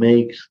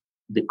makes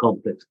the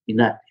complex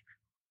inactive,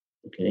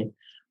 okay?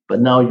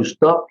 But now you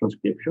stop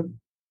transcription,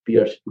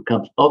 PRC2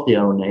 comes off the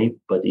RNA,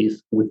 but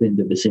is within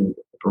the vicinity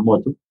of the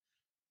promoter,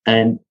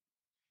 and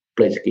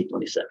plays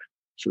K27.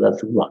 So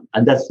that's one.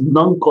 And that's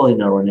non-coding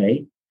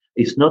RNA.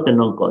 It's not a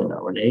non-coding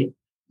RNA.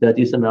 That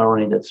is an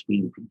RNA that's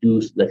being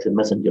produced like a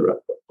messenger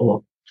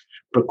or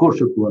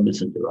precursor to a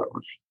messenger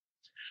RNA.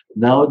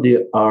 Now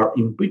there are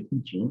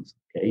imprinted genes,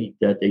 okay,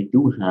 that they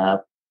do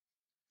have,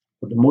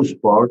 for the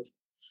most part,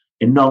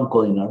 a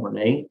non-coding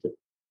RNA that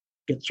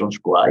gets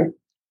transcribed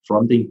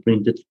from the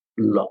imprinted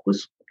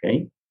locus,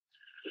 okay?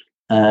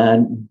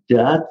 And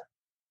that,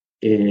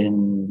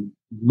 in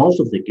most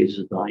of the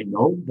cases that I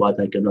know, but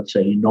I cannot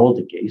say in all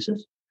the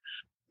cases,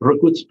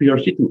 recruits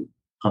PRC2.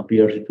 And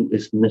PRC2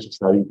 is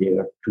necessary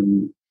there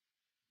to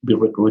be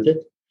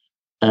recruited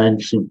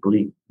and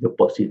simply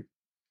deposit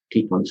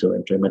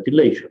K27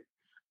 trimethylation.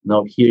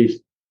 Now here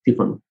is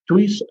different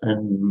twist,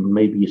 and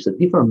maybe it's a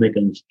different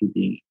mechanism to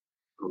the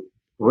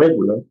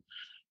regular,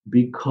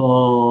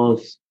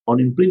 because on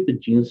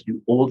imprinted genes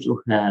you also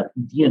have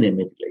DNA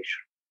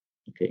methylation,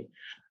 okay?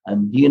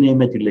 And DNA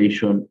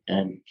methylation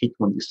and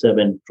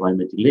K27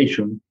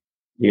 trimethylation,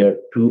 they are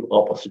two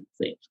opposite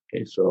things,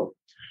 okay? So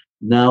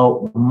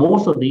now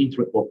most of the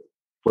interest of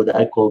what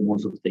I call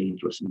most of the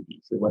interesting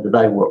genes, the one that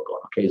I work on,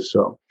 okay?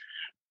 So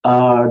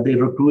they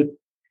recruit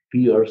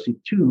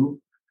PRC2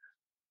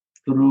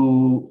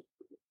 through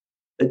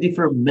a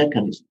different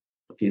mechanism,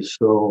 Okay,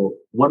 so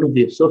one of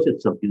the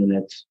associate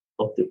subunits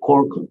of the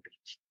core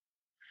complex,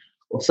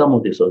 or some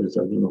of the associate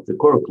subunits of the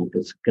core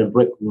complex, can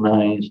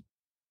recognize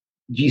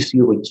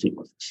GC-rich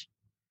sequences,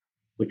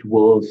 which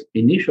was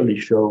initially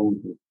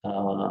shown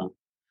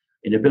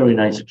in a very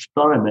nice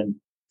experiment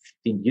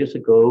 15 years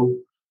ago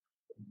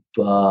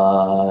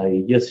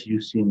by just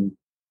using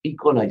E.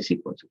 coli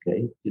sequence,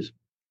 okay, just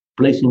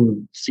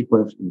placing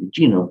sequence in the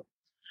genome,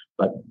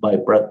 but by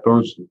Brad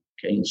Burns,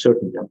 okay,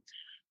 inserting them,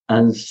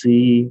 and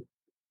see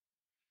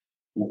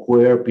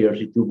where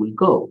PRC2 will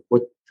go,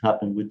 what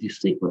happened with this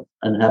sequence.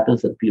 And it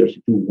happens that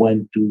PRC2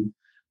 went to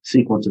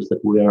sequences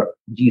that were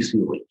GC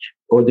rich,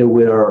 or they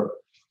were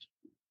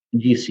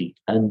GC.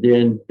 And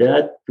then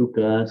that took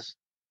us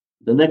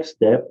the next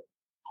step,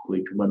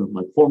 which one of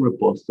my former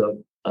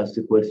postdocs asked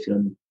the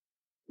question,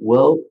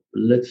 well,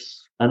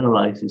 let's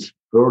analyze this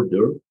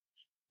further.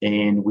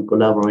 And we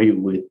collaborate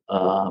with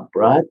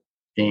Brad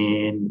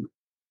and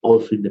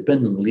also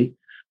independently.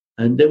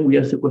 And then we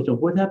asked the question,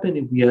 what happened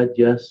if we had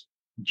just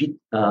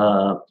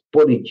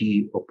poly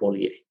G or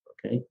poly A,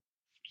 okay?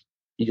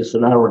 It's just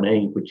an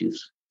RNA, which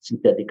is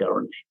synthetic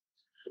RNA.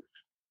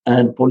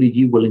 And poly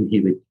G will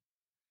inhibit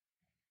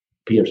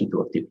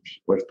PRC2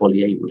 activity, whereas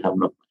poly A will have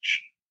not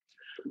much.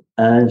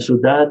 And so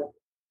that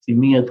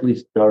immediately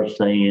starts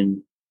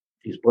saying,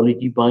 is poly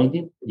G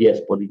binding? Yes,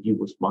 poly G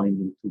was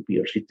binding to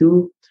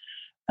PRC2.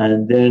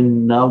 And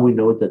then now we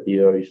know that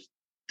there is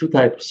two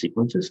types of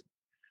sequences.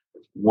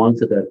 Ones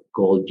that are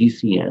called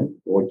GCN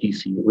or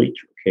GC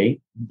rich, okay,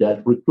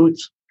 that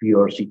recruits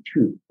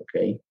PRC2,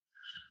 okay,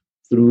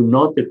 through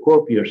not the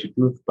core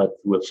PRC2, but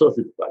through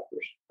associated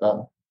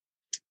factors.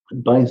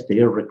 Binds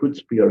there,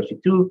 recruits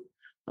PRC2,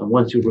 and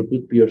once you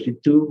recruit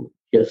PRC2,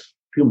 just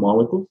a few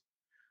molecules,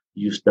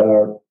 you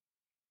start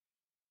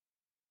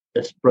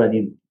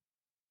spreading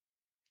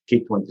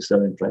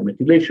K27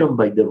 trimethylation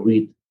by the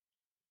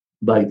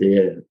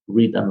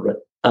read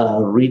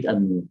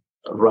and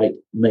write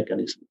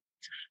mechanism.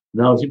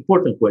 Now it's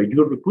important where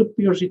you recruit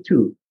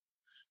PRC2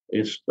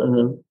 is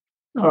an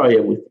area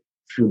with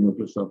few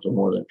nucleosomes or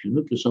more than few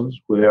nucleosomes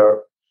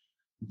where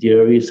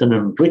there is an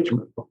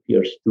enrichment of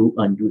PRC2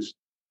 and you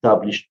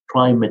establish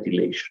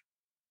trimethylation.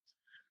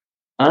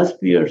 As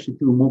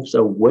PRC2 moves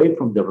away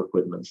from the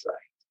recruitment site,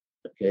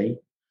 okay,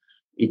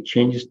 it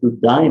changes to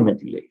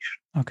dimethylation.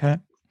 Okay.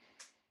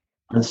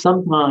 And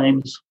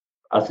sometimes,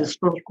 as it's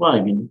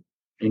transcribing,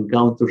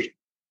 encounters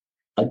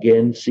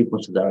again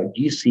sequences that are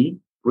GC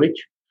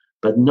rich,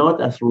 but not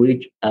as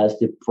rich as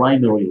the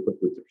primary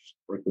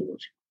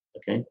recruiters,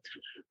 okay?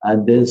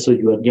 And then so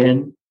you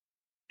again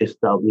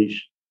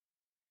establish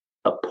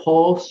a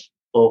pause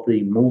of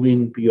the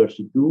moving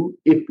PRC2,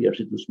 if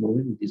PRC2 is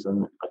moving, this is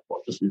an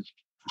hypothesis,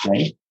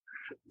 okay?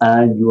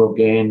 And you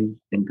again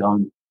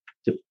encounter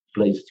the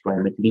place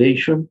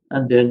trimethylation,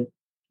 and then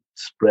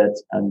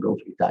spreads and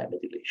goes with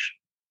dimethylation.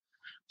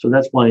 So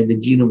that's why in the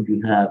genome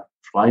you have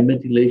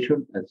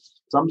trimethylation at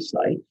some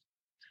sites,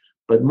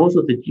 but most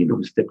of the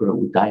genome is decorated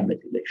with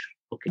dimethylation.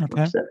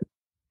 Okay.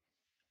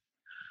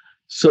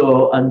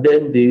 So, and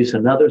then there's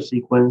another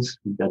sequence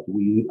that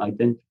we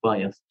identify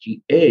as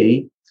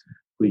GA,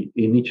 which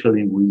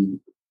initially we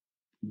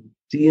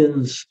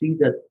didn't see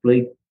that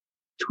play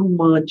too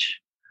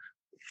much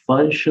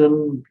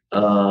function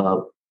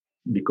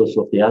because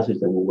of the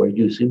assays that we were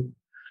using,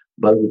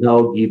 but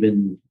without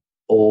giving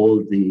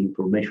all the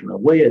information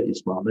away at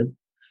this moment,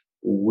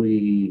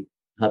 we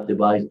have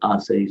devised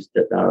assays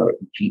that are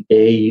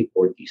GA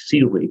or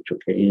GC rich,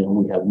 okay, and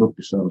we have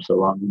nucleosomes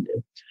surrounding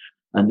them.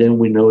 And then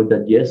we know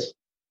that, yes,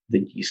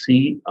 the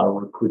GC are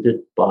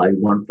recruited by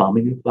one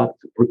family of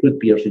factors, recruit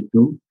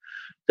PRC2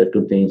 that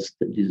contains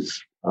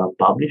this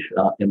published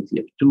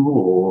MTF2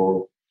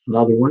 or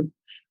another one.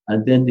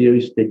 And then there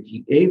is the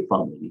GA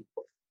family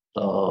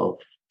of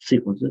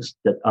sequences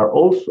that are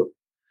also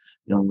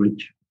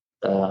enriched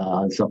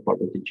in some part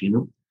of the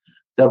genome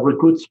that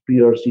recruits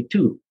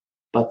PRC2,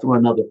 but through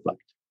another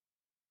factor.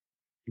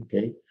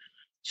 Okay,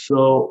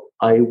 so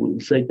I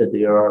would say that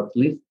there are at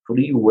least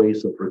three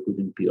ways of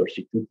recruiting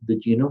PRC2 to the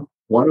genome.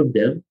 One of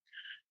them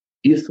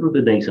is through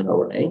the nascent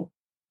RNA.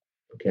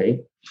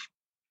 Okay,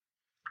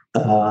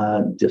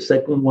 the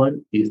second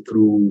one is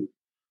through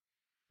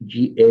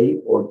GA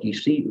or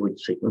GC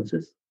rich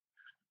sequences,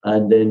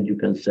 and then you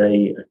can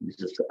say this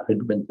is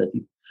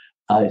argumentative.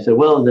 I say,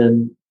 well,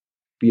 then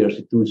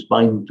PRC2 is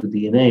binding to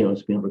DNA or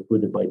it's being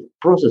recruited by the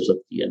process of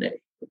DNA.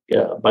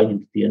 Binding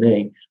to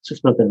DNA, so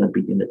it's not an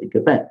epigenetic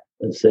event.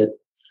 And said,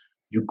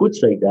 you could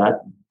say that,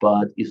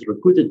 but it's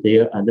recruited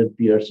there, and then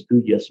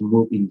PRC2 just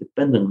move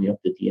independently of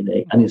the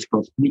DNA and is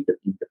transmitted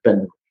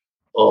independently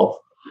of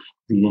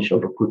the initial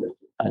recruiter.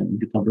 And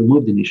you can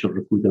remove the initial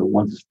recruiter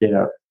once it's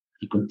there,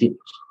 it continues.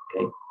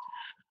 Okay.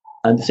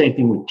 And the same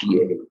thing with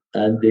GA.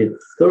 And the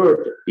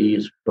third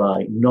is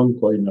by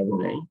non-coding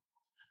RNA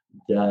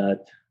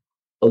that,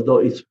 although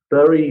it's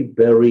very,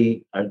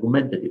 very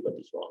argumentative at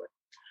this moment,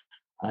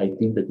 I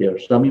think that there are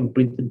some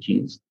imprinted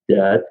genes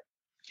that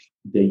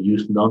they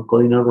use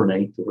non-coding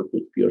RNA to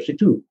recruit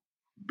PRC2,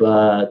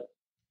 but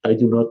I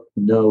do not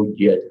know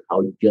yet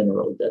how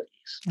general that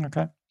is.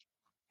 Okay.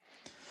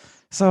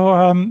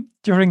 So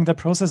during the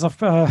process of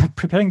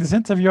preparing this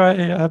interview,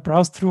 I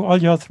browsed through all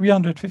your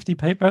 350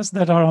 papers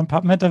that are on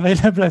PubMed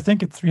available. I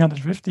think it's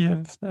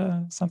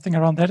 350, something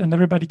around that, and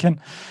everybody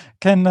can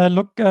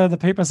look the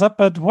papers up.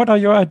 But what are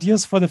your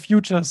ideas for the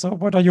future? So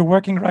what are you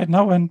working right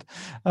now, and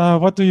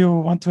what do you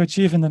want to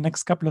achieve in the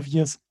next couple of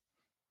years?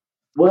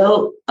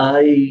 Well,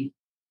 I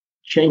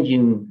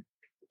continue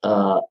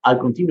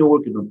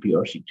working on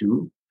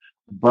PRC2,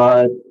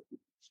 but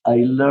I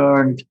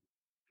learned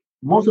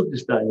most of the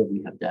study that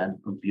we have done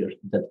on PRC,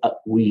 that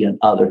we and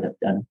others have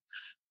done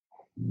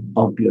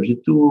on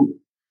PRC2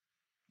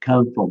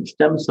 come from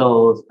stem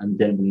cells, and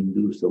then we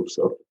induce those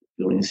cells to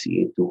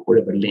differentiate to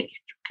whatever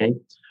lineage, okay?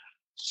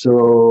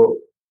 So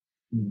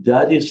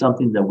that is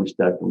something that we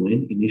start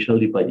doing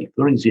initially by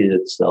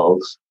differentiated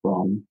cells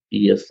from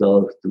ES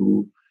cells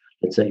to,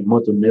 let's say,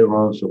 motor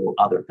neurons or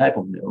other type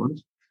of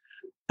neurons.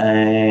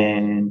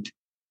 And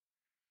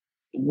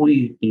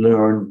we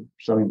learn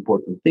some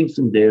important things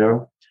in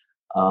there.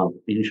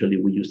 Initially,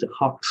 we use the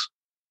Hox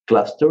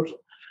clusters,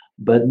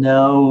 but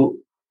now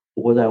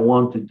what I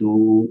want to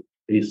do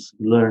is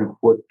learn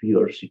what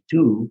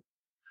PRC2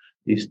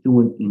 is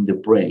doing in the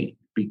brain,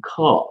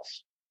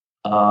 because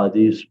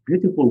this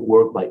beautiful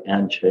work by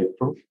Ann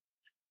Schaefer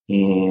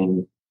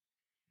and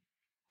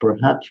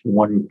perhaps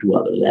one or two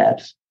other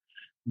labs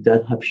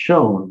that have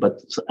shown,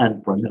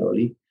 and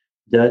primarily,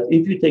 that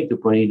if you take the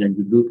brain and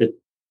you look at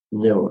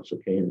neurons,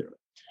 okay, and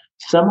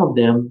some of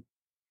them,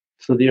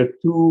 so there are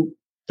two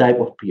type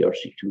of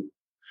PRC2.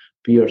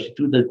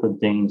 PRC2 that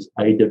contains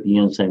either the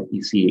enzyme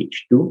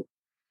ECH2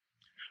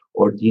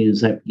 or the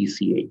enzyme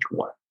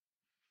ECH1.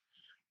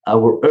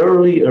 Our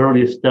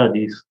early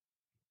studies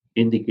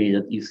indicate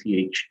that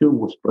ECH2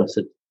 was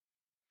present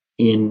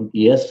in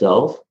ES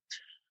cells,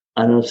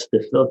 and as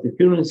the cell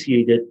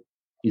differentiated,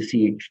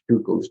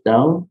 ECH2 goes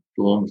down,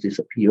 to almost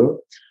disappear,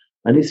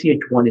 and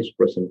ECH1 is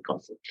present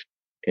constantly.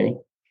 Okay,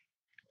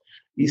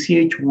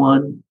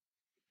 ECH1,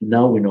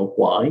 now we know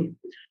why,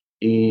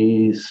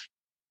 is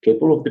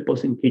capable of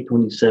depositing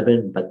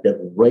K27, but the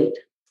rate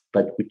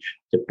by which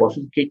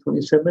deposits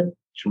K27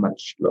 is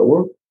much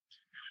slower.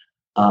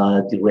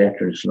 The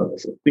reaction is not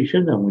as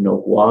efficient, and we know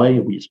why.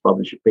 We just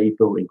published a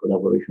paper in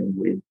collaboration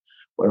with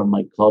one of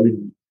my college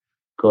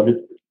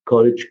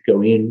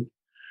Karin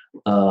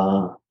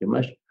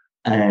Dimash.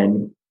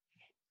 And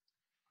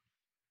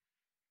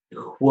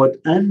what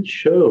Anne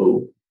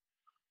showed,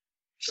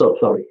 so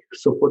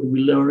what we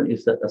learned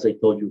is that, as I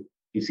told you,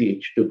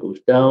 ECH2 goes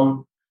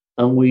down,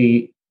 and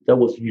that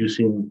was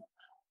using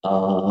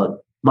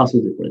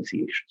muscle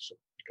differentiations,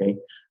 okay?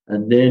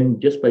 And then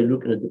just by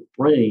looking at the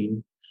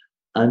brain,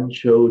 and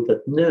showed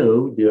that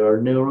no, there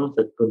are neurons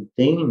that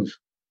contains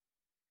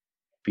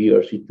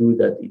PRC2,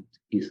 that it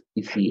is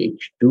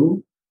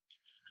ECH2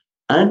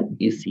 and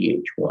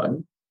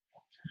ECH1,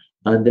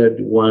 and they're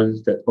the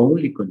ones that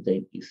only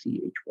contain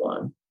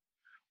ECH1,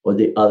 or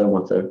the other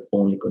ones that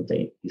only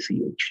contain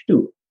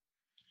ECH2.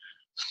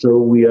 So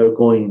we are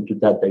going into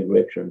that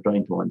direction,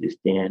 trying to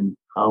understand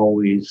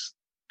how is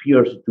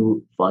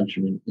PRC2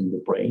 functioning in the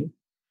brain.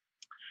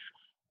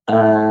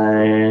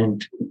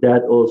 And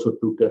that also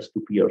took us to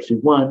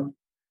PRC1,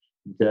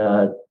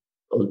 that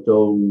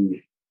although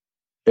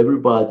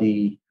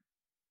everybody,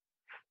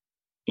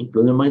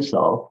 including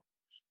myself,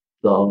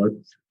 thought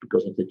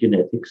because of the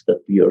genetics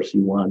that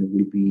PRC1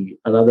 will be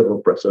another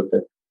repressor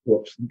that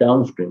works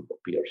downstream of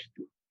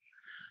PRC2.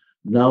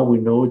 Now we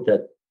know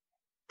that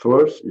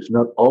first is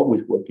not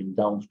always working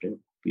downstream of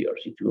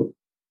PRC2,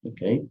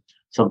 okay?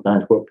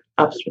 Sometimes work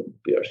upstream of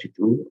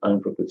PRC2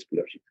 and recruits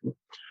PRC2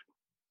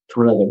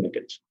 through another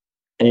mechanism.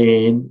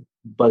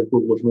 But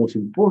what was most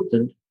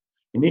important,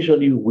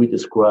 initially we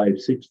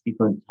described 6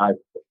 different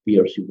types of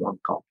PRC1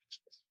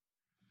 complexes.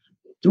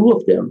 2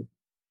 of them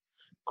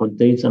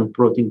contain some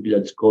protein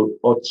that's called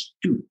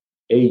AUTS2,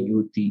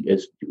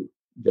 AUTS2,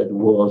 that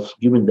was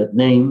given that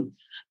name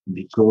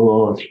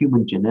because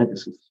human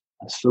geneticists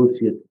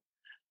associate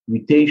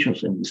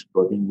mutations in this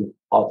protein with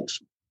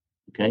autism,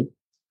 okay?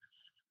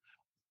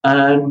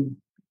 And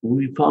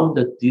we found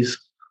that this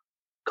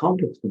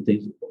complex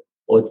contains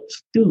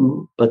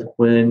AUTS2, but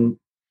when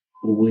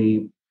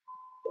we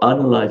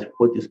analyzed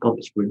what these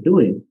complexes were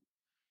doing,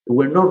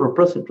 we're not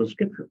repressing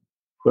transcription,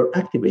 we're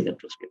activating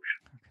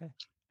transcription. Okay.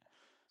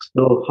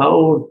 So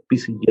how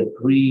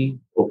PCGF3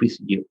 or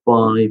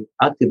PCGF5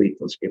 activate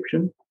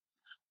transcription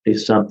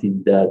is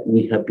something that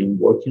we have been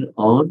working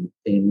on,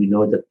 and we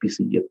know that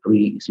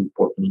PCGF3 is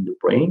important in the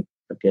brain,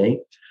 okay?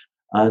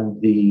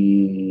 And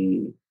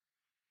we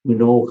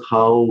know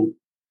how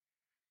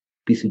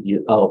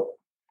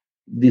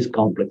this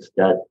complex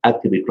that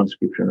activates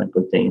transcription and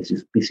contains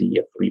this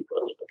PCGF3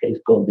 protein, okay?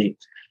 It's called the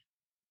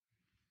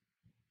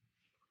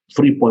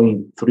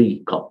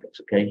 3.3 complex,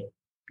 okay?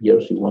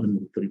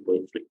 PRC1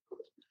 3.3.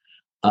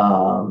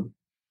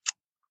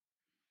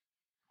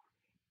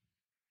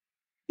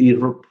 It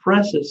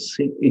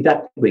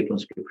activates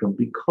transcription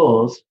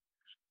because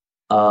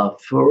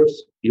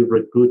first it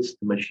recruits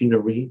the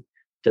machinery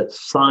that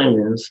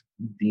silence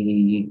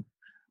the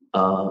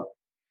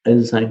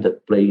enzyme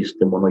that plays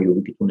the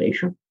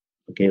monoubiquitination,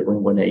 okay, ring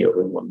 1A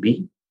or ring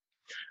 1B,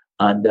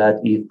 and that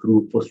is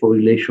through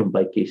phosphorylation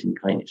by casein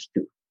kinase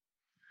 2.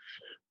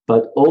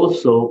 But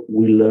also,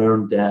 we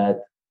learned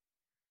that,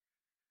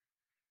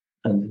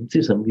 and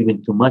this I'm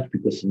giving too much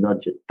because it's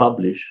not yet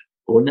published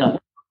or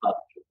not.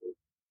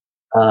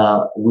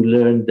 We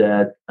learned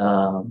that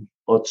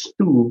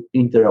OTS2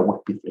 interact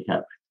with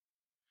P300,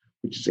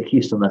 which is a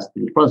histone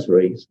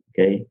acetyltransferase,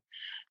 okay,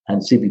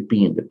 and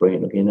CBP in the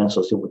brain, okay, and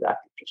associated with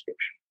active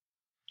transcription.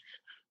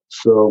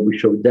 So we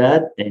showed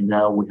that, and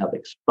now we have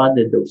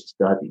expanded those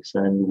studies,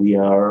 and we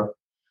are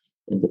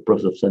in the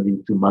process of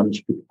sending 2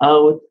 manuscripts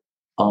out,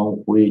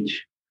 on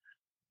which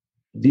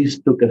this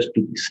took us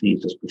to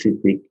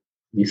specific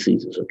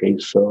diseases, okay?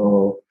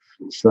 So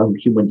some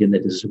human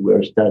geneticists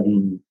were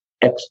studying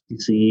X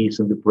disease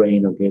in the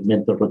brain, okay,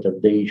 mental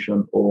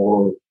retardation,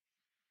 or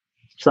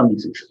some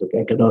diseases,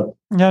 okay? I cannot.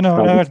 Yeah,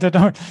 no,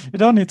 you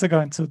don't need to go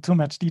into too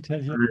much detail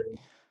here.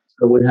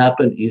 So what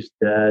happened is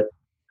that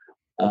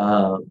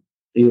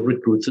it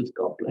recruits is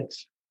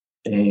complex,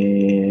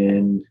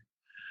 and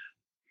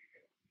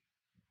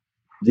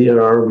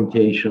there are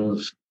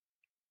mutations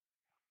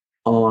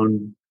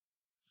on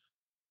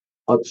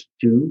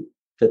OTS2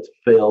 that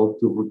fail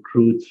to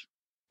recruit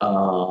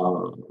P300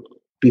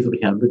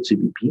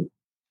 CBP,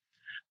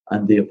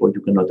 and therefore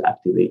you cannot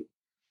activate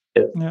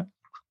it. Yeah.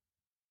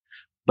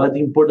 But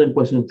the important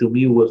question to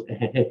me was,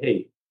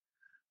 hey,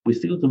 we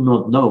still do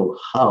not know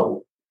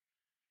how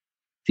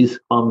these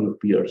family of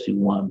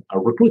PRC1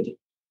 are recruiting.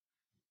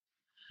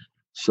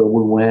 So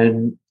we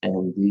went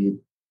and did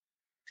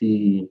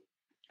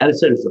a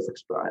series of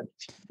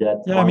experiments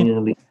that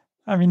finally.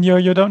 I mean,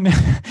 you don't.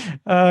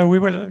 We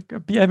will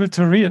be able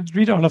to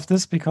read all of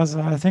this because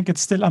I think it's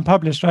still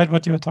unpublished, right?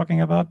 What you were talking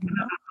about?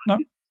 No.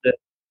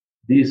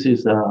 This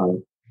is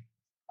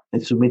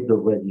it's submitted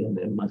already, and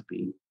it must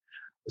be.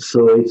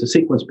 So it's a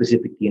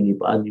sequence-specific DNA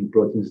binding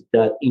proteins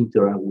that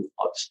interact with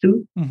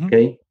OTS2. Mm-hmm.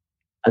 Okay,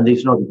 and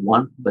there's not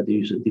one, but there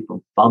is a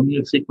different family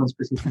of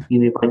sequence-specific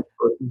DNA binding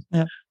proteins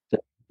that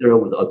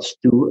interact with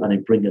OTS2, and they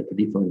bring it to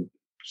different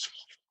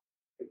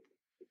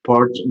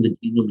parts of the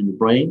genome in the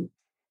brain,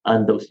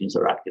 and those things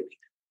are activated.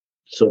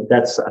 So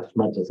that's as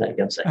much as I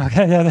can say.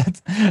 Okay, yeah,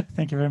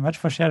 thank you very much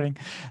for sharing.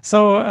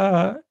 So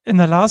in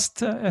the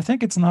last, I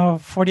think it's now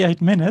 48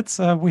 minutes,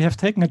 we have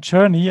taken a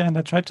journey, and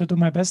I tried to do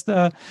my best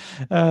to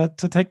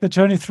take the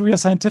journey through your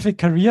scientific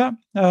career,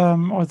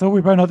 although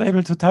we were not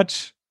able to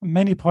touch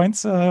many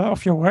points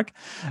of your work.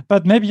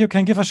 But maybe you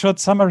can give a short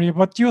summary.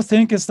 What do you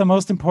think is the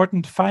most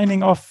important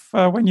finding of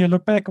when you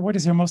look back? What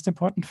is your most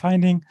important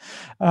finding,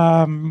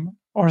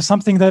 or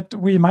something that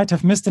we might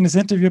have missed in this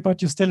interview,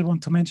 but you still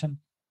want to mention?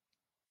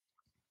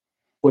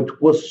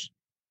 What was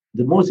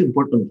the most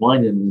important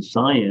finding in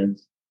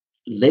science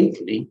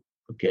lately,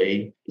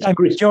 okay, is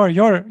CRISPR.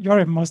 Your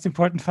most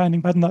important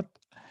finding, but not.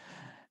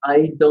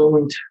 I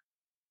don't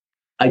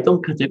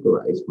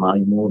categorize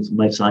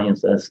my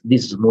science as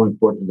this is more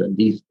important than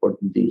this, or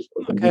than this,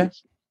 or than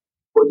this.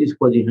 What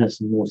it has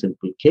the most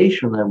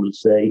implication, I will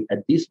say,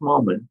 at this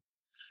moment,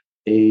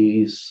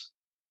 is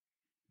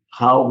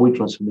how we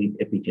transmit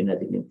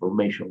epigenetic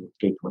information with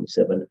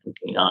K27 and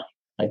K9.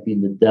 I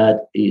think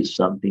that is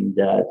something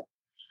that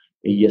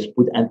it just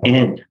put an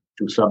end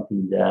to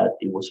something that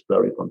it was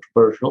very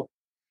controversial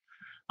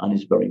and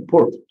is very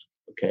important.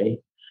 Okay,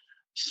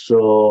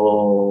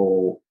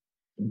 so,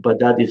 but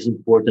that is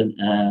important,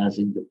 as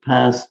in the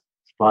past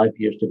 5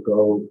 years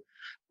ago,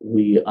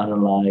 we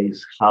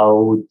analyzed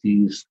how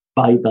these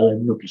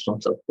bivalent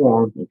nucleosomes are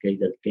formed. Okay,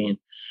 that can,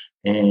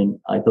 and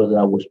I thought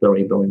that was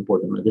very, very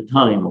important at the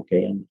time.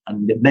 Okay, and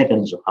the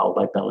mechanism of how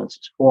bivalence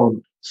is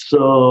formed.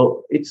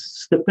 So it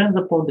depends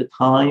upon the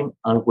time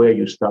and where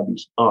your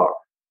studies are.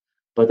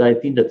 But I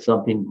think that's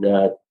something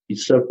that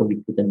is certainly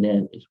put an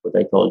end, is what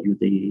I told you,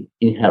 the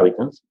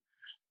inheritance.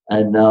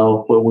 And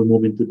now when we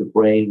move into the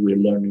brain, we're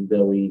learning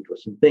very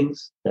interesting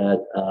things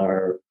that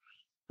are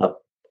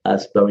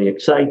us very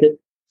excited.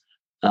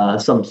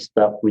 Some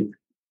stuff with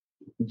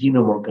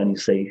genome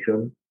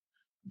organization,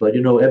 but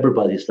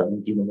everybody's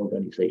studying genome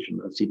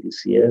organization on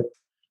CTCF,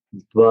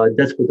 but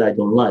that's what I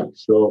don't like.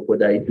 So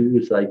what I do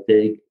is I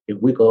take a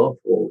week off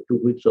or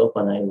 2 weeks off,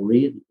 and I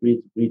read.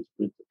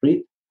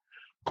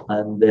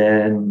 And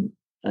then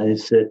I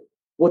said,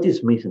 what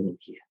is missing in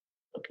here?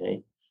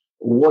 Okay,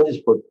 what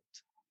is what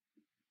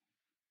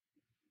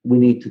we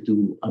need to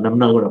do? And I'm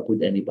not going to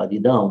put anybody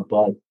down,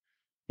 but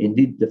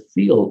indeed the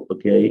field,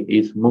 okay,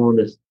 is more or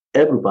less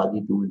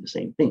everybody doing the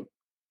same thing.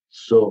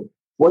 So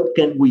what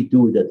can we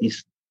do that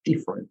is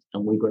different,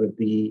 and we're going to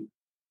be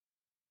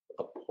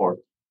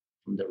apart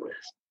from the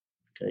rest?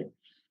 Okay,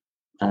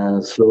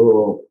 and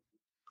so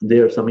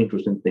there are some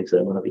interesting things that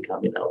are going to be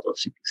coming out on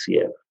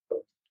CTCF.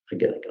 But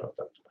again, I cannot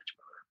talk too much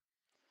about it.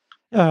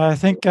 Yeah, I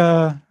think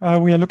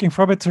we are looking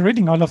forward to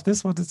reading all of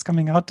this, what is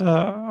coming out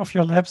of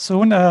your lab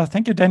soon.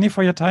 Thank you, Danny,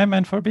 for your time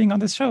and for being on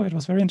this show. It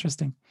was very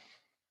interesting.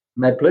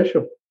 My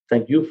pleasure.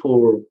 Thank you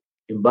for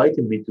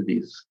inviting me to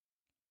this.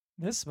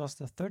 This was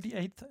the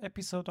 38th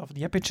episode of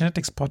the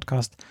Epigenetics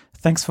podcast.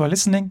 Thanks for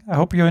listening. I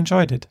hope you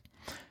enjoyed it.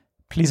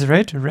 Please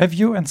rate,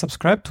 review, and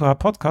subscribe to our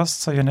podcast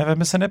so you never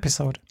miss an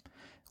episode.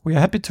 We are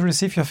happy to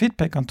receive your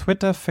feedback on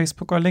Twitter,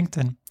 Facebook, or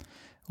LinkedIn.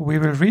 We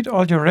will read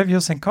all your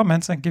reviews and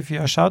comments and give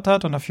you a shout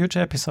out on a future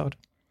episode.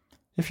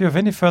 If you have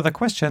any further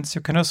questions,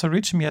 you can also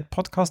reach me at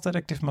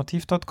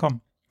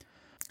podcast@activemotif.com.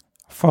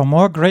 For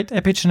more great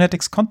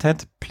epigenetics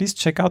content, please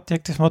check out the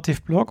Active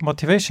Motif blog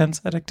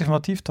Motivations at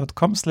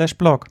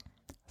activemotif.com/blog.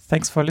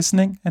 Thanks for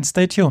listening and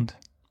stay tuned.